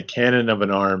 He's got a cannon of an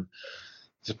arm.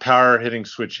 He's a power hitting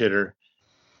switch hitter.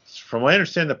 From what I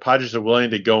understand, the Padres are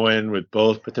willing to go in with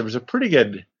both, but there was a pretty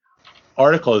good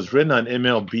article that was written on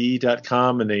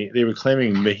MLB.com, and they were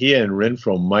claiming Mejia and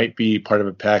Renfroe might be part of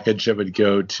a package that would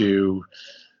go to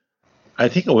I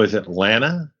think it was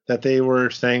Atlanta that they were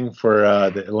saying for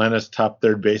the Atlanta's top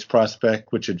third base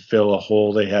prospect, which would fill a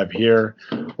hole they have here,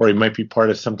 or he might be part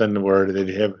of something where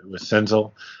they have with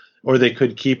Senzel, or they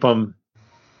could keep him,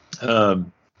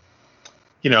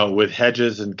 with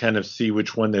Hedges and kind of see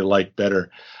which one they like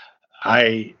better.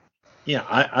 I'm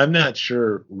not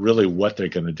sure really what they're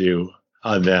going to do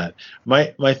on that.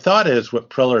 My thought is what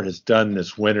Preller has done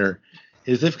this winter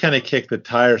is they've kind of kicked the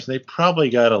tires. They probably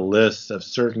got a list of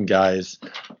certain guys,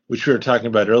 which we were talking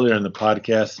about earlier in the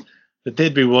podcast, that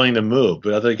they'd be willing to move.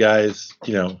 But other guys,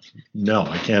 no,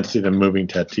 I can't see them moving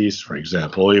Tatis, for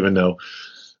example, even though,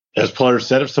 as Preller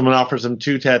said, if someone offers him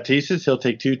 2 Tatises, he'll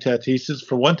take 2 Tatises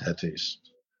for 1 Tatis.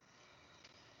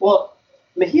 Well,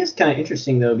 Mejia's kind of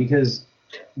interesting, though, because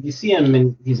you see him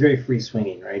and he's very free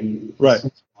swinging, right? He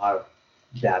swings a lot of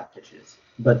bad pitches.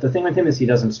 But the thing with him is he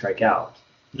doesn't strike out.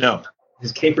 No.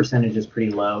 His K percentage is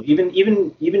pretty low. Even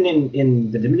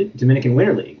in the Dominican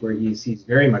Winter League, where he's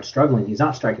very much struggling, he's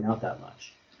not striking out that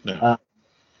much. No.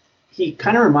 He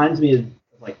kind of reminds me of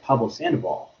like Pablo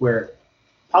Sandoval, where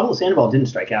Pablo Sandoval didn't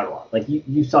strike out a lot. Like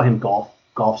you saw him golf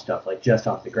stuff like just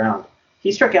off the ground.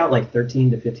 He struck out like 13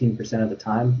 to 15% of the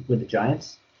time with the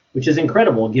Giants, which is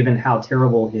incredible given how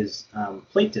terrible his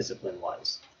plate discipline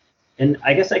was. And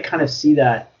I guess I kind of see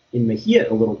that in Mejia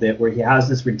a little bit, where he has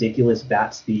this ridiculous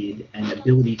bat speed and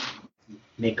ability to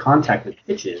make contact with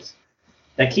pitches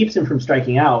that keeps him from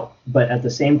striking out, but at the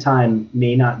same time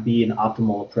may not be an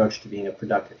optimal approach to being a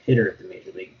productive hitter at the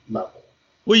major league level.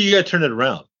 Well, you got to turn it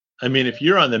around. I mean, if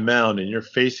you're on the mound and you're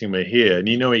facing Mejia and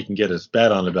he can get his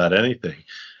bat on about anything,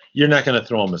 you're not going to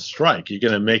throw him a strike. You're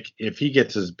going to if he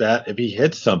gets his bat, if he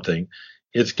hits something,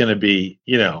 it's going to be,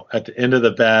 at the end of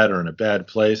the bat or in a bad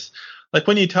place. Like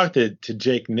when you talk to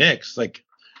Jake Nix, like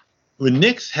when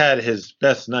Nix had his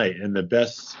best night and the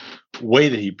best way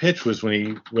that he pitched was when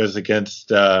he was against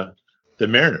the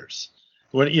Mariners.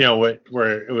 When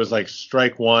where it was like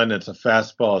strike one, it's a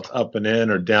fastball, it's up and in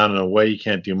or down and away. You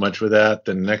can't do much with that.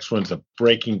 Then the next one's a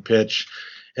breaking pitch,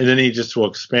 and then he just will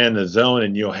expand the zone,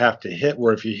 and you'll have to hit.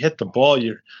 Where if you hit the ball,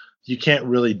 you can't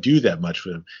really do that much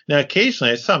with him. Now,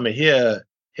 occasionally I saw Mejia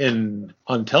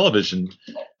on television.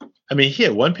 I mean, he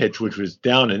had one pitch which was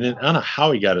down, and I don't know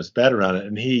how he got his bat around it,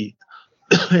 and he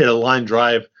hit a line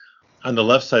drive on the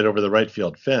left side over the right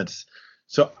field fence.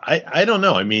 So I don't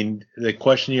know. I mean, the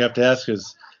question you have to ask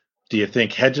is, do you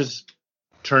think Hedges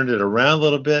turned it around a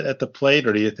little bit at the plate,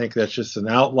 or do you think that's just an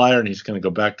outlier and he's going to go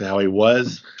back to how he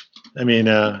was? I mean,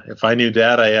 if I knew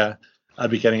that, I'd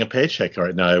be getting a paycheck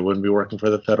right now. I wouldn't be working for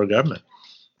the federal government.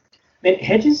 Man,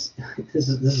 Hedges, this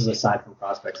is aside from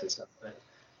prospects and stuff, but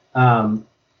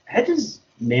Hedges'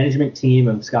 management team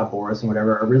of Scott Boras and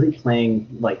whatever are really playing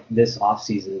like this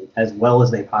offseason as well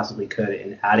as they possibly could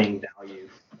in adding value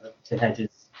to Hedges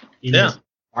in this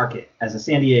market as a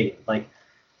San Diego. Like,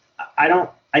 I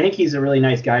think he's a really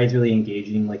nice guy. He's really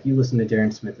engaging. Like, you listen to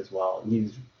Darren Smith as well.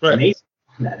 He's amazing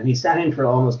on that. And he sat in for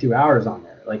almost 2 hours on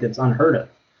there. Like, it's unheard of.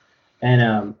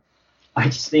 And I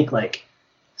just think, like,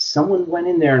 someone went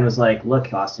in there and was like,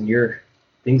 look, Austin,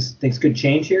 things could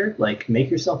change here. Like, make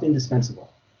yourself indispensable.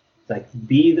 Like,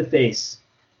 be the face,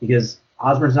 because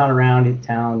Hosmer's not around in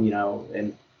town,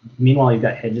 and meanwhile you've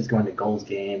got Hedges going to Gulls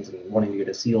games and wanting to go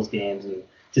to Seals games and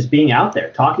just being out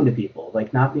there talking to people,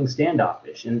 like not being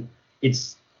standoffish. And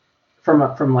it's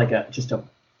from like just a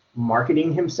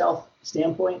marketing himself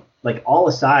standpoint, like all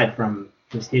aside from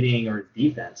his hitting or his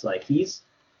defense, like he's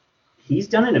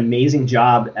done an amazing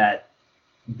job at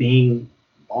being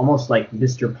almost like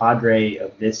Mr. Padre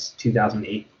of this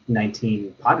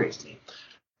 2018-19 Padres team.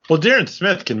 Well, Darren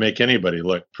Smith can make anybody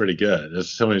look pretty good. As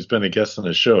someone who's been a guest on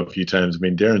the show a few times, I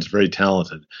mean, Darren's very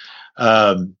talented.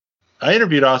 I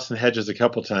interviewed Austin Hedges a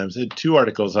couple times. I did 2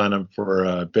 articles on him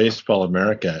for Baseball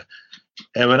America.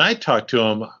 And when I talked to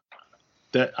him,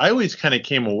 that I always kind of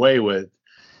came away with,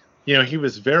 he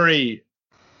was very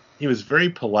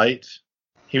polite.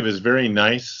 He was very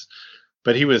nice,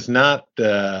 but he was not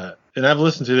and I've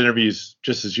listened to the interviews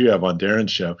just as you have on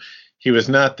Darren's show. He was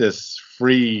not this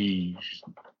free,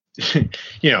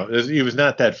 he was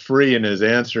not that free in his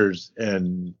answers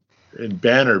and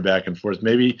banter back and forth.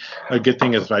 Maybe a good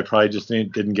thing is I probably just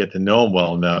didn't get to know him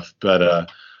well enough. But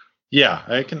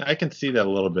I can see that a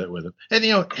little bit with him. And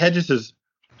Hedges is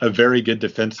a very good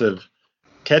defensive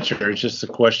catcher. It's just the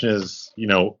question is,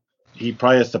 he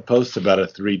probably has to post about a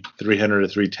 300 to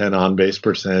 310 on base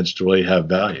percentage to really have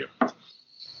value.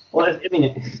 Well, I mean,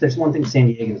 if there's one thing San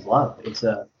Diegans love, it's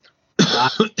a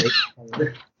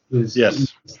who's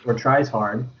or tries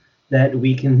hard that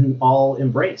we can all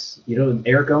embrace.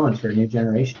 Eric Owens for a new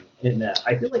generation. And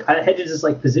I feel like Hedges is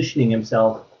like positioning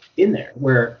himself in there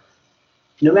where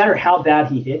no matter how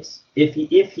bad he hits, if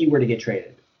he were to get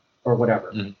traded or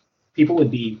whatever, people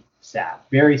would be sad,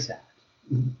 very sad.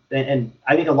 And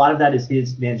I think a lot of that is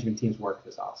his management team's work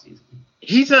this offseason.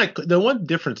 He's not. The one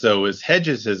difference, though, is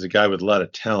Hedges is a guy with a lot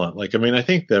of talent. Like, I mean, I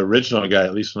think the original guy,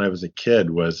 at least when I was a kid,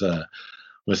 was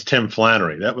Tim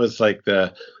Flannery. That was like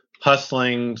the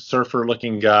hustling,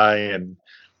 surfer-looking guy. And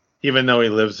even though he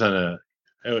lives on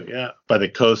by the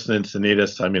coast in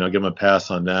Encinitas, I mean, I'll give him a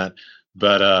pass on that.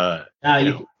 But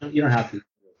you don't have to.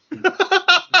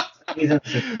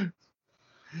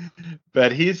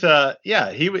 But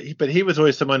he was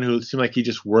always someone who seemed like he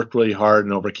just worked really hard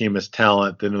and overcame his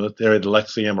talent. Then there had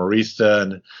Alexi Amarista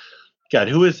and God,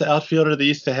 who was the outfielder they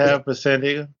used to have with San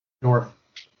Diego? North.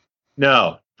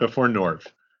 No, before North.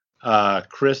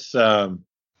 Chris, little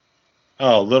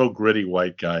gritty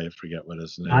white guy. I forget what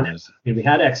his name is. We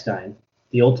had Eckstein,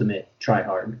 the ultimate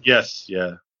tryhard. Yes,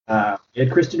 yeah. We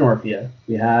had Chris Denorfia.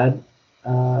 We had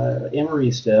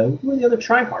Amarista. Who were the other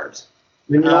tryhards?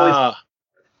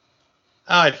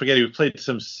 I forget. He played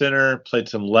some center, played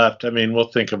some left. I mean, we'll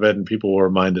think of it, and people will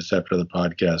remind us after the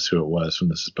podcast who it was when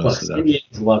this is posted.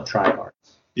 Indians love tryhards.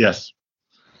 Yes.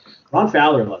 Ron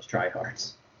Fowler loves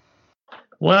tryhards.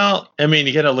 Well, I mean,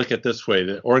 you got to look at it this way.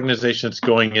 The organization's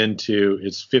going into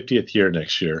its 50th year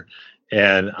next year,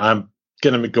 and I'm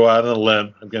going to go out on a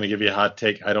limb. I'm going to give you a hot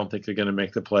take. I don't think they're going to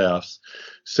make the playoffs.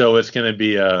 So it's going to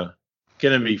be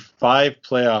five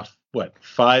playoff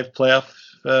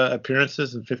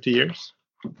appearances in 50 years?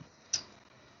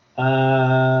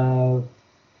 4,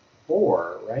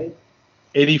 right?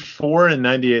 84 and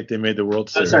 98 they made the World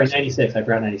Series. Sorry, 96. I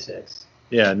forgot 96.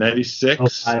 Yeah,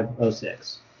 96. 05,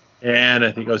 06. And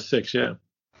I think 06, yeah.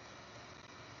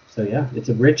 So, yeah, it's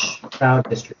a rich, proud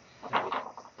history.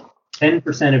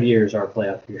 10% of years are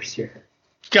playoff years here.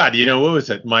 God, what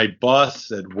was it? My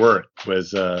boss at work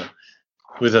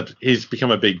he's become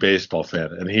a big baseball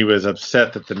fan, and he was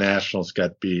upset that the Nationals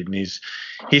got beat. And he's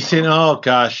saying, "Oh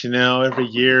gosh, every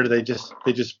year they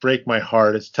just break my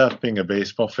heart. It's tough being a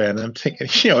baseball fan." And I'm thinking,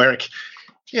 Eric,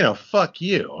 fuck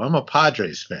you. I'm a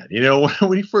Padres fan. When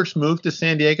we first moved to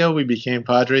San Diego, we became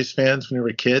Padres fans when we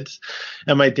were kids,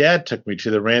 and my dad took me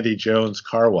to the Randy Jones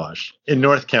car wash in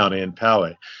North County in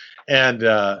Poway, and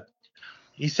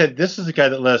he said, this is the guy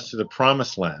that led us to the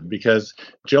promised land because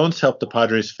Jones helped the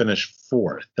Padres finish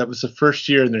 4th. That was the first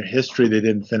year in their history they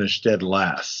didn't finish dead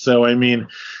last. So, everyone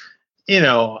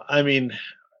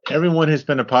who's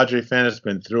been a Padre fan has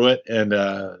been through it. And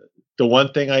the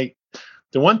one thing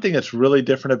that's really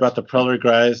different about the Preller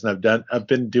guys, and I've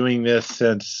been doing this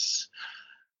since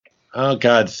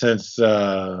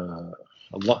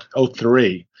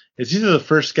 03. These are the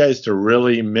first guys to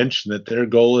really mention that their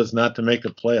goal is not to make the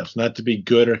playoffs, not to be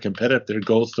good or competitive. Their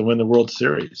goal is to win the World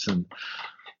Series. And,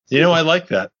 I like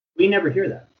that. We never hear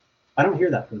that. I don't hear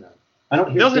that from them. I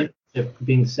don't hear championship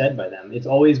being said by them. It's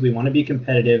always, we want to be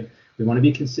competitive. We want to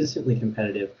be consistently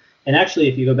competitive. And actually,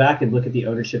 if you go back and look at the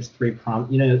ownership's they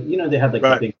have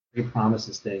the big 3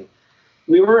 promises thing.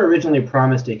 We were originally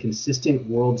promised a consistent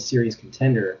World Series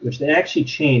contender, which they actually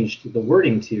changed the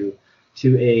wording to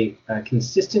a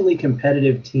consistently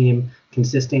competitive team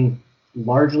consisting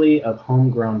largely of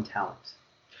homegrown talent.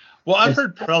 Well, I've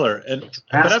heard Preller,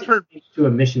 but I've heard to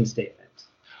a mission statement.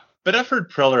 But I've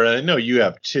heard Preller, and I know you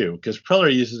have too, because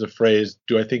Preller uses the phrase,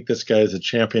 "Do I think this guy is a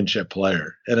championship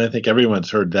player?" And I think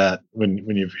everyone's heard that when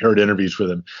you've heard interviews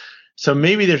with him. So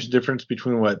maybe there's a difference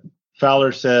between what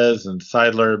Fowler says and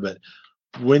Seidler, but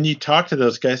when you talk to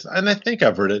those guys, and I think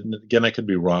I've heard it, and again I could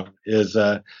be wrong, is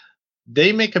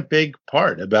they make a big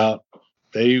part about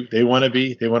they want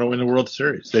to win the World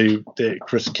Series.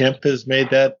 Chris Kemp has made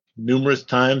that numerous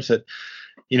times that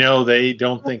they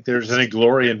don't think there's any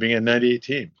glory in being a 98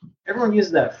 team. Everyone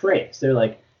uses that phrase. They're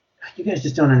like, you guys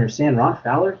just don't understand. Ron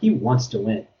Fowler, he wants to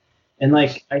win. And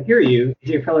I hear you,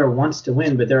 AJ Preller wants to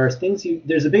win, but there's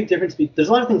a big difference. There's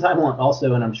a lot of things I want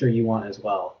also, and I'm sure you want as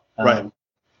well. Right.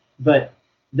 But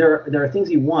there are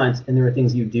things you want, and there are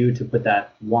things you do to put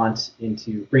that want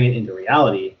bring it into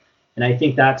reality. And I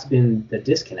think that's been the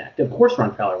disconnect. Of course,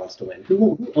 Ron Fowler wants to win.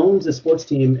 Who owns a sports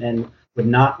team and would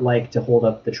not like to hold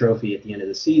up the trophy at the end of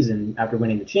the season after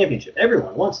winning the championship?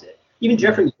 Everyone wants it. Even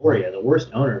Jeffrey Loria, the worst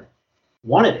owner,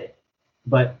 wanted it.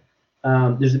 But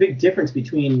there's a big difference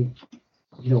between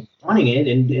wanting it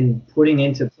and putting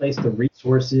into place the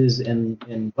resources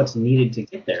and what's needed to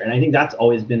get there. And I think that's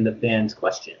always been the fans'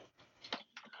 question.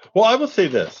 Well, I will say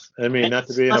this. I mean, not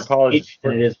to be an apologist.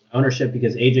 And it is ownership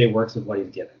because AJ works with what he's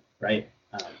given, right?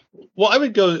 Well, I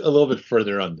would go a little bit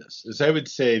further on this. Is I would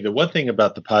say the one thing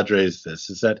about the Padres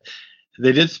is that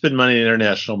they did spend money in the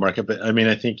international market, but I mean,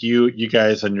 I think you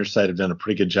guys on your side have done a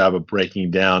pretty good job of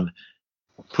breaking down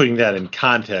putting that in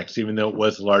context, even though it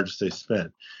was the largest they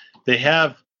spent. They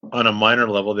have, on a minor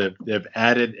level, they've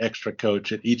added extra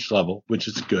coach at each level, which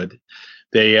is good.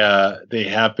 They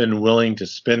have been willing to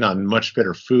spend on much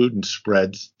better food and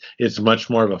spreads. It's much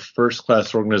more of a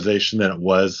first-class organization than it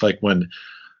was like when.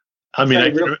 I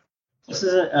mean, this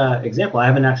is an example. I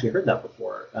haven't actually heard that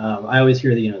before. I always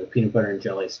hear the peanut butter and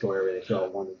jelly story where they throw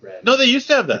out Wonder Bread. No, they used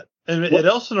to have that. And at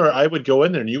Elsinore, I would go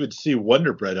in there and you would see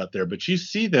Wonder Bread out there. But you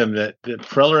see them that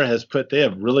Preller has put. They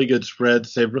have really good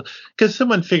spreads. Because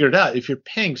someone figured out if you're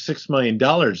paying $6 million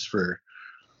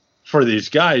for these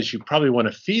guys, you probably want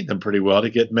to feed them pretty well to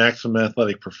get maximum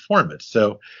athletic performance.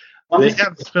 So they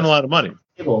have to spend a lot of money.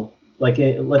 Like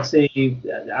let's say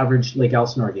average Lake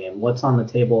Elsinore game. What's on the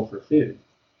table for food?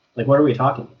 Like, what are we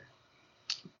talking here?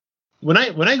 When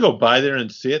I go by there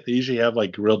and see it, they usually have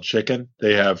like grilled chicken.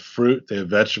 They have fruit. They have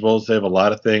vegetables. They have a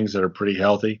lot of things that are pretty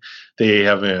healthy. They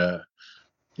have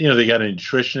they got a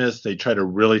nutritionist. They try to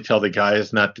really tell the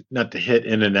guys not to hit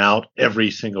in and out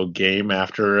every single game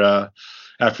after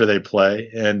they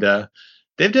play, and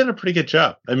they've done a pretty good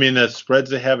job. I mean, the spreads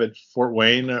they have at Fort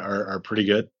Wayne are pretty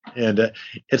good, and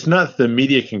it's not the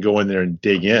media can go in there and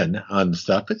dig in on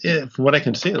stuff, but from what I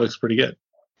can see, it looks pretty good.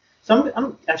 So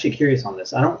I'm actually curious on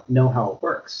this. I don't know how it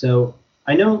works. So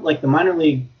I know like the minor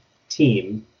league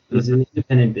team is an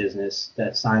independent business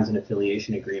that signs an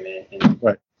affiliation agreement, and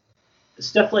right.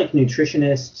 Stuff like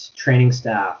nutritionists, training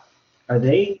staff, are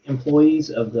they employees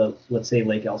of the, let's say,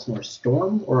 Lake Elsinore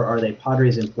Storm, or are they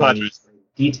Padres employees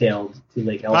detailed to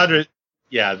Lake Elsinore? Padres,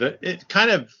 yeah, it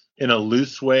kind of in a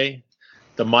loose way.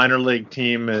 The minor league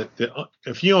team,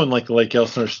 if you own like the Lake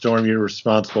Elsinore Storm, you're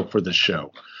responsible for the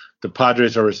show. The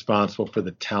Padres are responsible for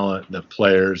the talent, the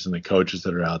players, and the coaches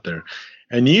that are out there.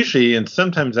 And usually, and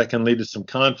sometimes that can lead to some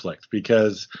conflict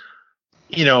because,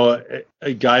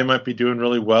 a guy might be doing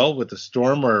really well with the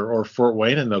Storm or Fort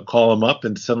Wayne, and they'll call him up,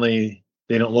 and suddenly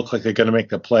they don't look like they're going to make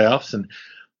the playoffs. And,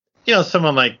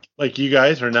 someone like you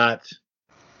guys are not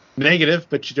negative,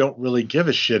 but you don't really give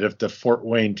a shit if the Fort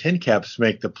Wayne Tin Caps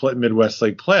make the Midwest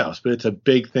League playoffs. But it's a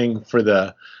big thing for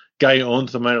the guy who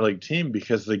owns the minor league team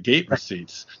because of the gate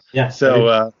receipts. Yeah.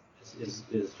 So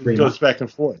it goes back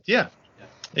and forth. Yeah.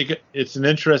 It's an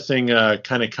interesting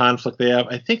kind of conflict they have.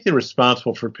 I think they're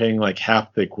responsible for paying like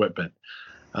half the equipment.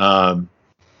 But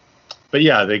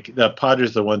yeah, the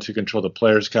Padres are the ones who control the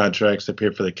players' contracts. They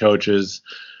pay for the coaches,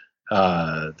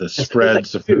 the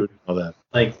spreads, the food, all that.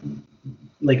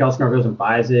 Like Elsinore goes and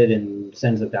buys it and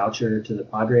sends a voucher to the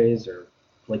Padres,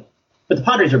 but the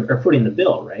Padres are footing the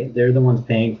bill, right? They're the ones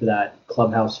paying for that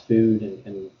clubhouse food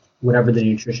and whatever the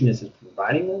nutritionist is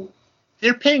providing them.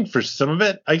 They're paying for some of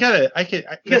it.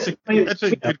 That's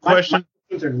a good question.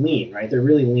 Teams are lean, right? They're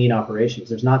really lean operations.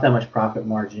 There's not that much profit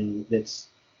margin.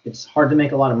 It's hard to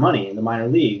make a lot of money in the minor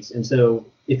leagues. And so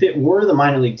if it were the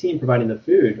minor league team providing the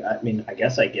food, I mean, I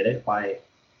guess I get it why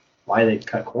they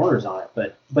cut corners on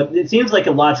it. But it seems like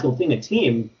a logical thing. A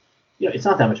team, it's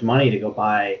not that much money to go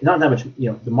buy. Not that much,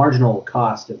 the marginal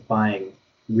cost of buying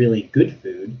really good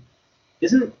food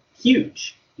isn't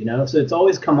huge, So it's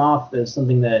always come off as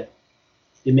something that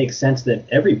it makes sense that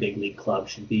every big league club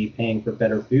should be paying for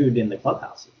better food in the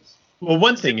clubhouses. Well,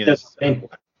 one thing is,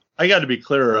 I got to be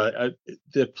clear.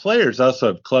 The players also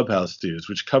have clubhouse dues,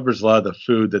 which covers a lot of the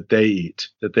food that they eat,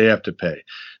 that they have to pay.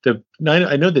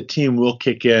 I know the team will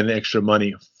kick in extra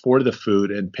money for the food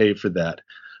and pay for that.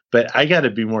 But I got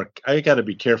to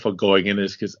be careful going in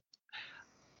this because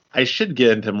I should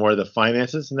get into more of the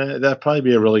finances, and that'll probably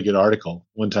be a really good article.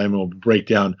 One time we'll break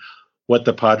down what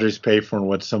the Padres pay for and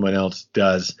what someone else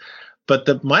does. But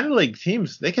the minor league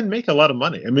teams, they can make a lot of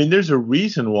money. I mean, there's a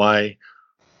reason why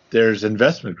there's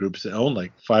investment groups that own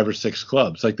like 5 or 6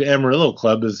 clubs. Like the Amarillo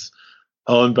Club is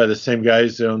owned by the same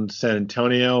guys who own San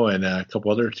Antonio and a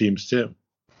couple other teams too.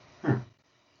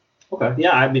 Okay.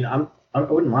 Yeah, I mean, I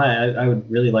wouldn't lie. I would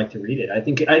really like to read it. I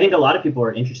think a lot of people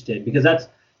are interested because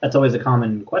that's always a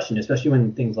common question, especially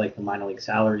when things like the minor league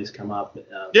salaries come up.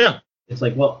 Yeah, it's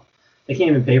like, well, they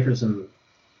can't even pay for some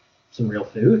real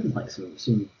food, like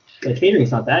some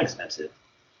catering's not that expensive.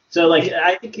 So like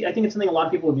I think it's something a lot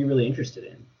of people would be really interested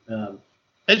in.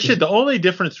 The only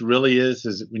difference really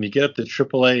is when you get up to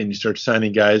AAA and you start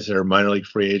signing guys that are minor league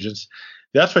free agents.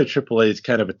 That's why AAA is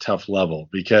kind of a tough level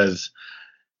because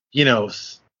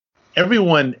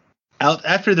everyone out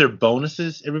after their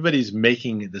bonuses, everybody's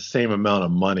making the same amount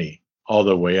of money all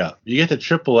the way up. You get to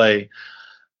AAA.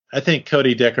 I think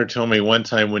Cody Decker told me one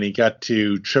time when he got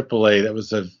to AAA, that was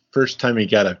the first time he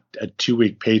got a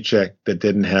 2-week paycheck that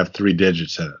didn't have 3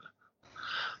 digits in it.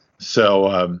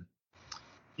 So,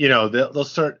 they'll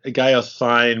start, a guy will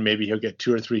sign, maybe he'll get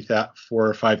 2 or 3, 4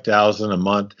 or 5,000 a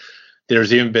month.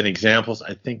 There's even been examples.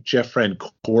 I think Jeff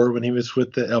Francoeur, when he was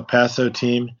with the El Paso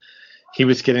team, he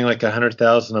was getting like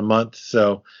 $100,000 a month.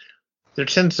 So there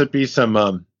tends to be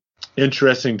some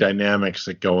interesting dynamics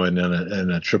that go in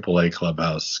a AAA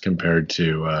clubhouse compared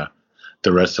to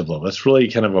the rest of them. It's really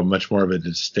kind of a much more of a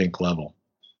distinct level.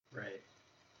 Right.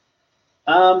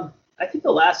 I think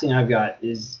the last thing I've got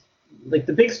is like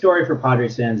the big story for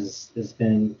Padres fans has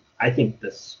been, I think,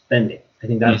 the spending. I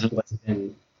think that's what's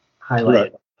been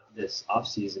highlighted this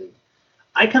offseason.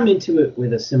 I come into it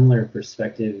with a similar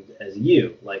perspective as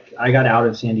you. Like, I got out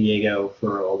of San Diego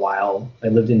for a while. I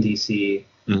lived in D.C.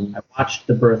 I watched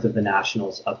the birth of the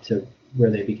Nationals up to where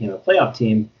they became a playoff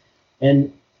team.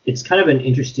 And it's kind of an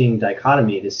interesting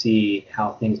dichotomy to see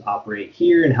how things operate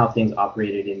here and how things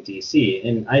operated in D.C.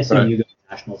 And I assume you go to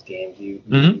Nationals games.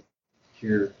 You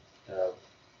hear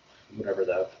whatever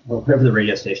the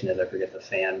radio station is. I forget the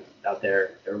fan out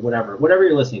there or whatever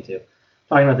you're listening to.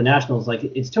 Talking about the Nationals, like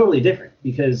it's totally different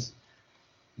because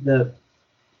it's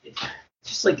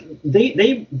just like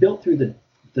they built through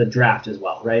the draft as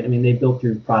well, right? I mean, they built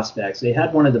through prospects. They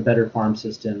had one of the better farm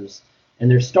systems,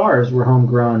 and their stars were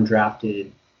homegrown,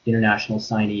 drafted, international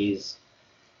signees.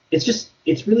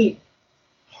 It's really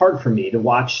hard for me to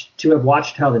have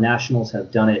watched how the Nationals have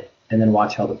done it and then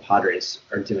watch how the Padres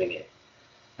are doing it.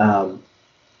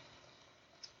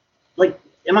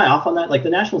 Am I off on that? Like, the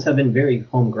Nationals have been very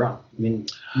homegrown. I mean,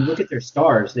 you look at their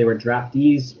stars, they were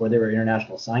draftees or they were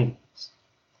international signings.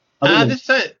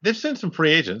 They've sent some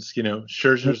free agents,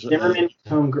 Scherzer's. Zimmerman,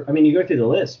 homegrown. I mean, you go through the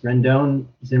list. Rendon,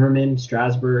 Zimmerman,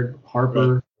 Strasburg,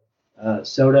 Harper,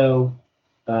 Soto.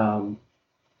 Who am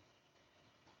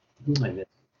I missing?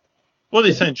 Well,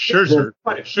 they signed Scherzer.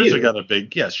 Scherzer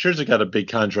got a big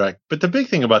contract. But the big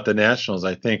thing about the Nationals,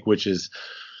 I think, which is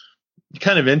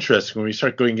kind of interesting when we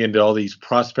start going into all these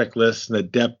prospect lists and the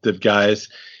depth of guys.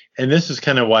 And this is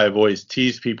kind of why I've always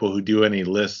teased people who do any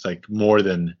lists like more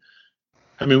than,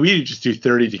 I mean, we just do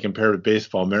 30 to compare with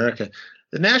Baseball America.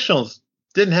 The Nationals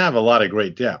didn't have a lot of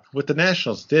great depth. What the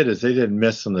Nationals did is they didn't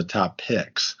miss on the top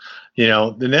picks.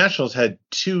 The Nationals had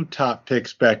 2 top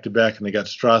picks back to back, and they got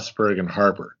Strasburg and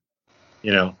Harper.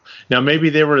 Now maybe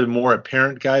they were the more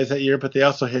apparent guys that year, but they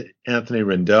also hit Anthony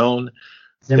Rendon.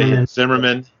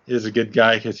 Zimmerman is a good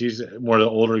guy because he's more the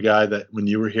older guy that when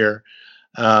you were here.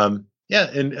 And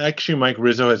actually Mike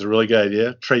Rizzo has a really good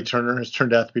idea. Trey Turner has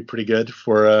turned out to be pretty good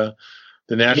for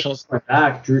the Nationals.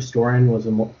 Back, Drew Storen was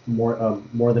a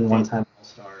more than one-time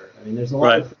All-Star. I mean, there's a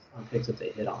lot of first-round picks that they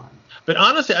hit on. But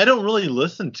honestly, I don't really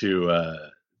listen to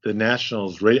the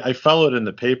Nationals radio. I follow it in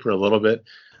the paper a little bit.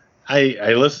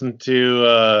 I listen to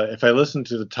if I listen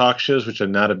to the talk shows, which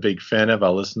I'm not a big fan of,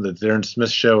 I'll listen to the Darren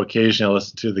Smith show occasionally. I'll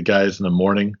listen to the guys in the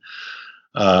morning,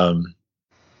 but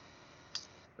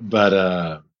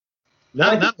not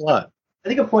a lot. I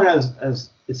think a point it's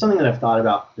something that I've thought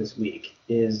about this week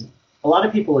is a lot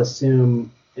of people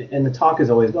assume, and the talk is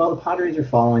always, well, the Padres are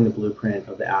following the blueprint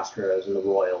of the Astros and the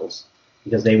Royals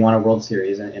because they won a World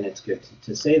Series, and it's good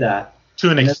to say that to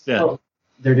an extent.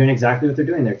 They're doing exactly what they're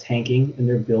doing. They're tanking, and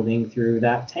they're building through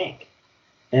that tank.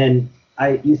 And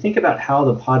you think about how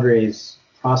the Padres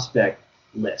prospect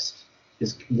list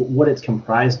is, what it's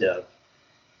comprised of.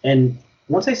 And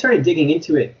once I started digging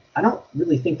into it, I don't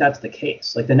really think that's the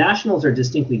case. Like, the Nationals are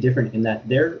distinctly different in that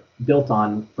they're built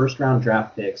on first-round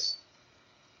draft picks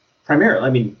primarily. I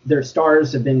mean, their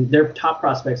top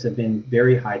prospects have been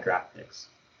very high draft picks.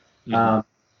 You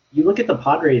look at the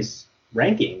Padres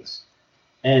rankings,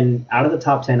 and out of the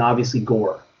top 10, obviously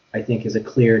Gore, I think, is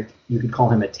you could call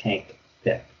him a tank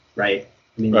pick, right?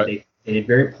 I mean, They did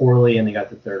very poorly, and they got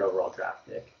the 3rd overall draft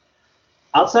pick.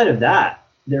 Outside of that,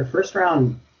 their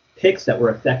first-round picks that were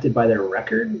affected by their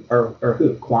record are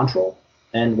who? Quantrill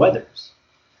and Weathers.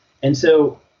 And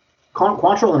so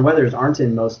Quantrill and Weathers aren't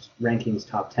in most rankings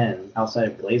top 10 outside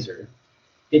of Glazer.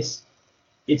 It's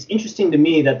interesting to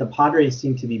me that the Padres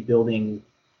seem to be building,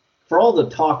 for all the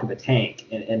talk of a tank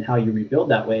and how you rebuild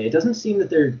that way, it doesn't seem that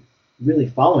they're really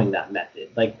following that method.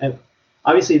 Like,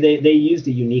 obviously they used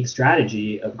a unique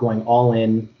strategy of going all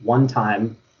in one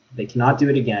time. They cannot do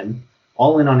it again.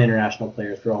 All in on international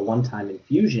players for a one-time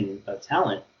infusion of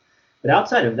talent. But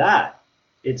outside of that,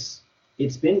 it's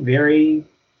been very,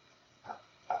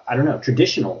 I don't know,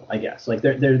 traditional, I guess. Like,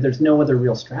 there's no other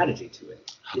real strategy to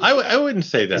it. I wouldn't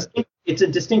say that. It's a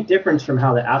distinct difference from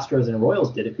how the Astros and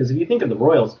Royals did it, because if you think of the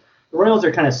Royals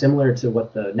are kind of similar to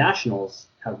what the Nationals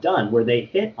have done, where they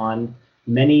hit on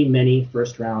many, many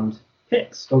first-round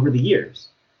picks over the years.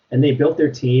 And they built their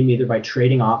team either by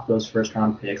trading off those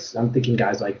first-round picks. I'm thinking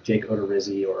guys like Jake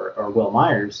Odorizzi or Will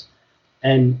Myers,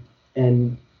 and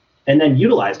then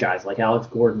utilize guys like Alex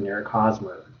Gordon, Eric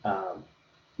Hosmer,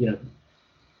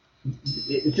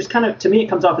 it just kind of, to me, it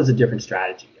comes off as a different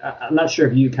strategy. I'm not sure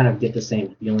if you kind of get the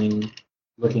same feeling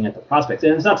looking at the prospects.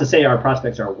 And it's not to say our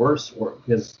prospects are worse, or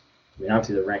because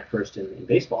obviously they're ranked first in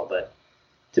baseball, but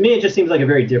to me, it just seems like a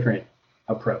very different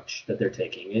approach that they're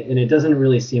taking, and it doesn't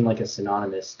really seem like a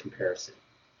synonymous comparison.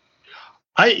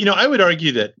 I would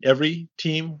argue that every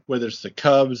team, whether it's the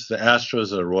Cubs, the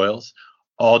Astros, or the Royals,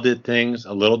 all did things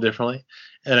a little differently.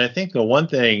 And I think the one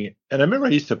thing, and I remember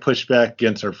I used to push back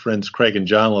against our friends Craig and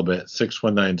John a little bit at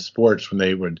 619 Sports when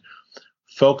they would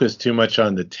focus too much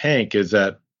on the tank, is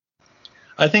that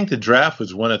I think the draft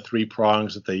was one of three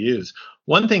prongs that they used.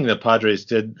 One thing the Padres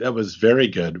did that was very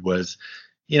good was,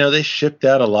 they shipped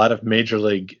out a lot of major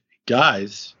league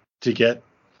guys to get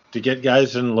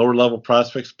guys in lower level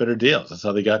prospects better deals. That's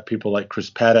how they got people like Chris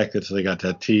Paddock. That's how they got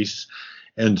Tatis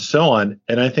and so on.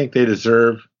 And I think they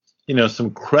deserve,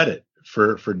 some credit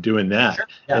for doing that. Sure.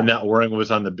 Yeah. And not worrying what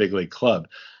was on the big league club.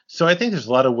 So I think there's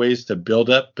a lot of ways to build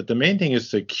up, but the main thing is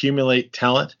to accumulate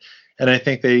talent. And I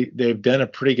think they've done a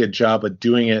pretty good job of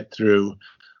doing it through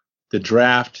the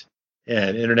draft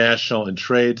and international and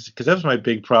trades. Because that was my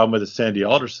big problem with the Sandy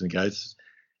Alderson guys,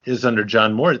 is under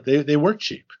John Moore, they were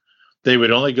cheap. They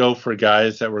would only go for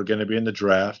guys that were going to be in the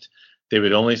draft. They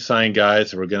would only sign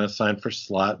guys that were going to sign for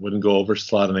slot, wouldn't go over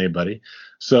slot on anybody.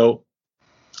 So,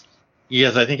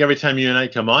 yes, I think every time you and I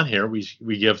come on here,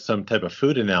 we give some type of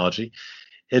food analogy.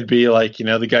 It'd be like,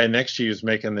 the guy next to you is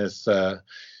making this,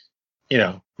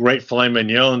 great filet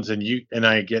mignons, and you and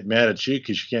I get mad at you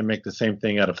because you can't make the same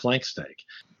thing out of flank steak.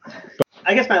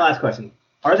 I guess my last question: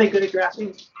 are they good at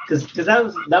drafting? Because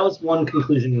that was one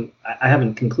conclusion. I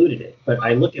haven't concluded it, but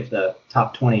I look at the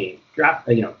top 20 draft,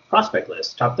 prospect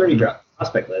list, top 30 draft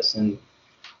prospect list, and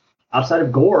outside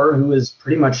of Gore, who was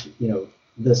pretty much,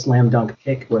 the slam dunk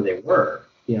pick where they were,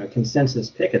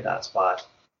 consensus pick at that spot,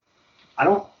 I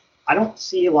don't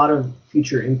see a lot of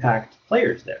future impact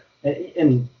players there.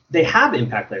 And they have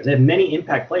impact players. They have many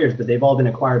impact players, but they've all been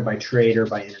acquired by trade or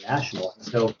by international.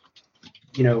 So,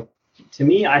 to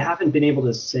me, I haven't been able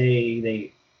to say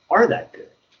they are that good.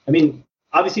 I mean,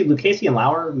 obviously, Lucchesi and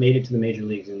Lauer made it to the major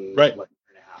leagues in a year and a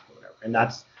half or whatever. And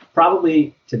that's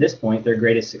probably, to this point, their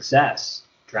greatest success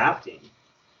drafting.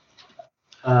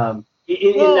 In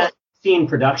that seeing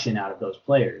production out of those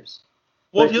players.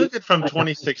 Well, if you look at from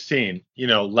 2016,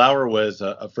 Lauer was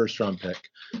a first-round pick.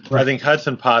 Right. I think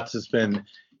Hudson Potts has been,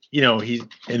 he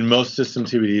in most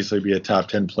systems he would easily be a top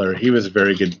 10 player. He was a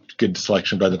very good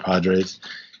selection by the Padres.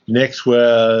 Nix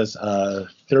was a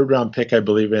third-round pick, I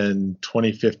believe, in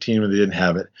 2015 when they didn't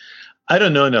have it. I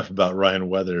don't know enough about Ryan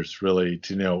Weathers really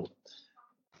to know,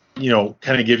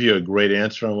 kind of give you a great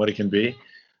answer on what it can be.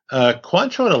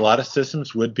 Quantrill in a lot of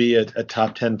systems would be a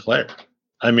top 10 player.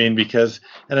 I mean,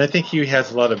 and I think he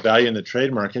has a lot of value in the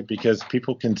trade market because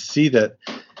people can see that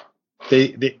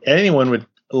a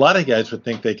lot of guys would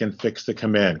think they can fix the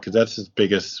command because that's his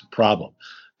biggest problem.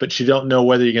 But you don't know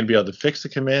whether you're going to be able to fix the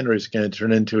command or he's going to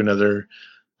turn into another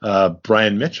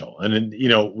Brian Mitchell. And then,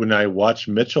 when I watch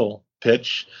Mitchell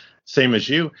pitch, same as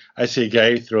you, I see a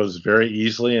guy who throws very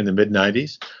easily in the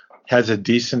mid-90s, has a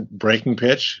decent breaking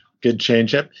pitch, good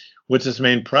changeup. What's his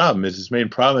main problem? His main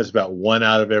problem is about 1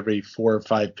 out of every 4 or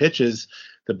 5 pitches,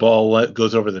 the ball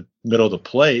goes over the middle of the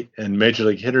plate, and major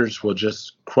league hitters will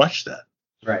just crush that.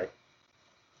 Right.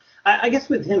 I guess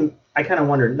with him, I kind of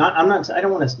wonder. I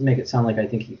don't want to make it sound like I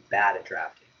think he's bad at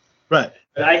drafting. Right.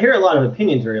 But I hear a lot of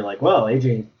opinions where you're like, well,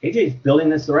 AJ's building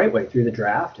this the right way through the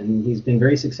draft, and he's been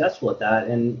very successful at that.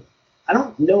 And I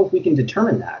don't know if we can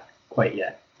determine that quite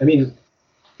yet. I mean,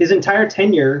 his entire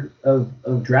tenure of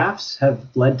drafts have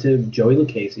led to Joey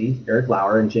Lucchesi, Eric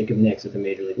Lauer, and Jacob Nix at the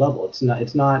major league level. It's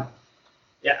not.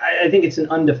 Yeah, I think it's an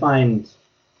undefined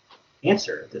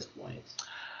answer at this point.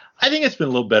 I think it's been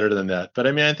a little better than that, but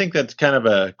I mean, I think that's kind of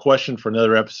a question for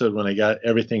another episode when I got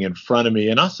everything in front of me.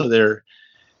 And also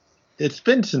it's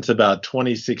been since about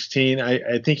 2016.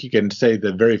 I think you can say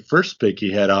the very first pick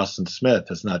he had, Austin Smith,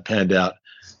 has not panned out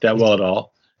that well at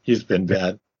all. He's been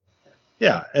bad.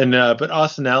 Yeah, and but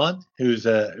Austin Allen, who's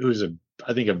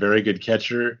I think a very good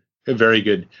catcher, a very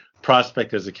good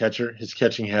prospect as a catcher. His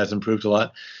catching has improved a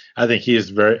lot. I think he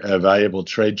is a valuable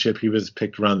trade chip. He was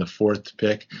picked around the 4th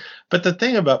pick. But the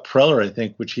thing about Preller, I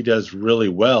think, which he does really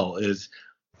well, is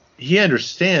he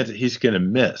understands that he's going to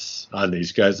miss on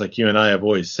these guys, like you and I have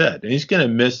always said. And he's going to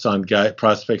miss on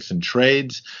prospects and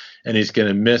trades, and he's going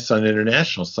to miss on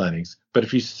international signings. But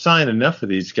if you sign enough of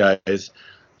these guys,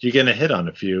 you're going to hit on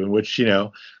a few, in which,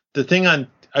 the thing on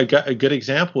a good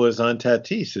example is on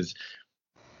Tatis is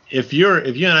if you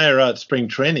and I are out spring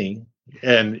training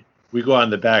and we go on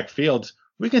the back fields,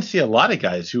 we can see a lot of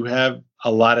guys who have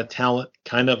a lot of talent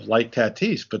kind of like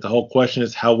Tatis, but the whole question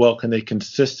is how well can they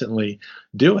consistently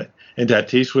do it? And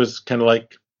Tatis was kind of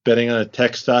like betting on a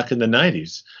tech stock in the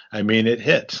 90s. I mean, it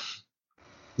hit.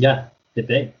 Yeah, hit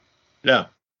big. Yeah.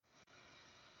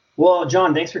 Well,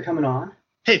 John, thanks for coming on.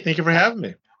 Hey, thank you for having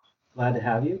me. Glad to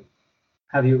have you.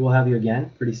 We'll have you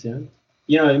again pretty soon.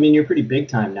 You know, I mean, you're pretty big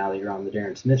time now that you're on the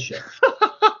Darren Smith show.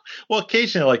 Well,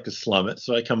 occasionally I like to slum it,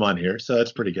 so I come on here, so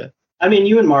that's pretty good. I mean,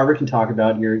 you and Marver can talk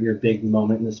about your big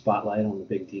moment in the spotlight on the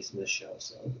Big D Smith show.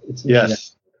 So it's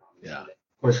yes, yeah. Of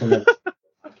course, we'll never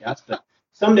podcast, but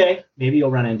someday maybe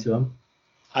you'll run into him.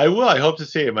 I will. I hope to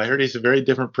see him. I heard he's a very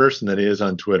different person than he is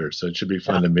on Twitter, so it should be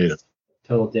fun to meet him.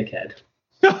 Total dickhead.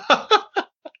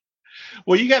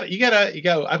 Well, you got.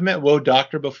 I've met Woe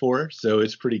Doctor before, so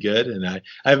it's pretty good, and I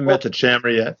haven't met the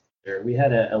Chammer yet. We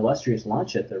had an illustrious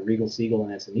lunch at the Regal Seagull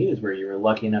in Encinitas where you were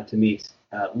lucky enough to meet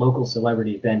local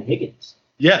celebrity Ben Higgins.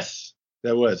 Yes,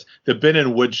 that was the Ben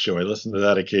and Woods show. I listen to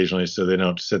that occasionally, so I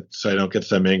don't get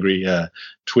some angry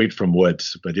tweet from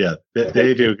Woods. But yeah,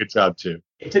 they do a good job too.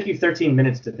 It took you 13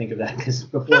 minutes to think of that because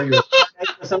before you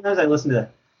were, sometimes I listen to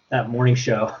that morning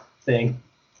show thing.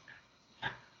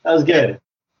 That was good.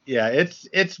 Yeah,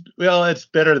 it's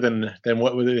better than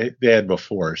what they had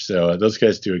before. So those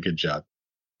guys do a good job.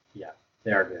 Yeah,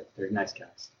 they are good. They're nice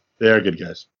guys. They are good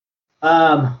guys.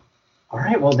 All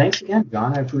right. Well, thanks again,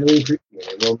 John. I really appreciate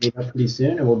it. We'll meet up pretty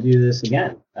soon, and we'll do this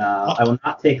again. I will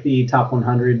not take the top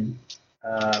 100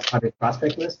 Padres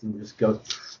prospect list and just go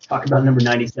talk about number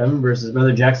 97 versus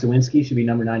whether Jack Sawinski should be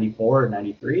number 94 or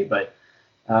 93. But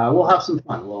we'll have some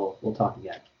fun. We'll talk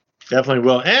again. Definitely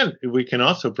will. And we can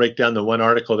also break down the one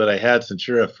article that I had, since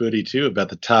you're a foodie too, about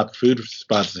the top food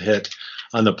spots to hit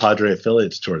on the Padre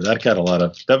Affiliates Tour.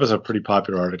 That was a pretty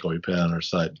popular article we put on our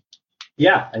site.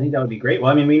 Yeah, I think that would be great.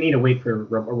 Well, I mean, we need to wait for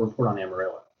a report on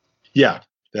Amarillo. Yeah,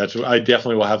 I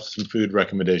definitely will have some food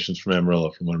recommendations from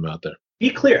Amarillo from when I'm out there. Be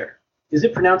clear. Is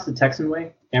it pronounced the Texan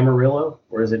way, Amarillo,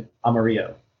 or is it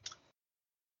Amarillo?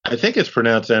 I think it's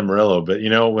pronounced Amarillo, but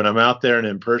when I'm out there and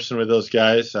in person with those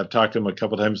guys, I've talked to them a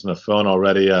couple times on the phone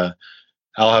already. I'll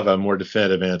have a more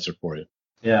definitive answer for you.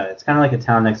 Yeah, it's kind of like a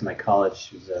town next to my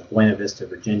college. It was Buena Vista,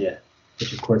 Virginia,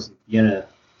 which of course is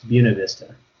Buena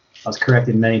Vista. I was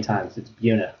corrected many times. It's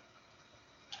Buena.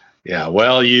 Yeah,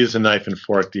 well, you use a knife and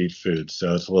fork to eat food,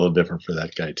 so it's a little different for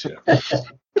that guy too.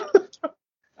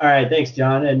 All right, thanks,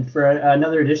 John. And for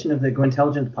another edition of the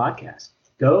Gwintelligence podcast,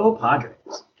 go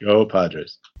Padres. Go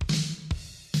Padres.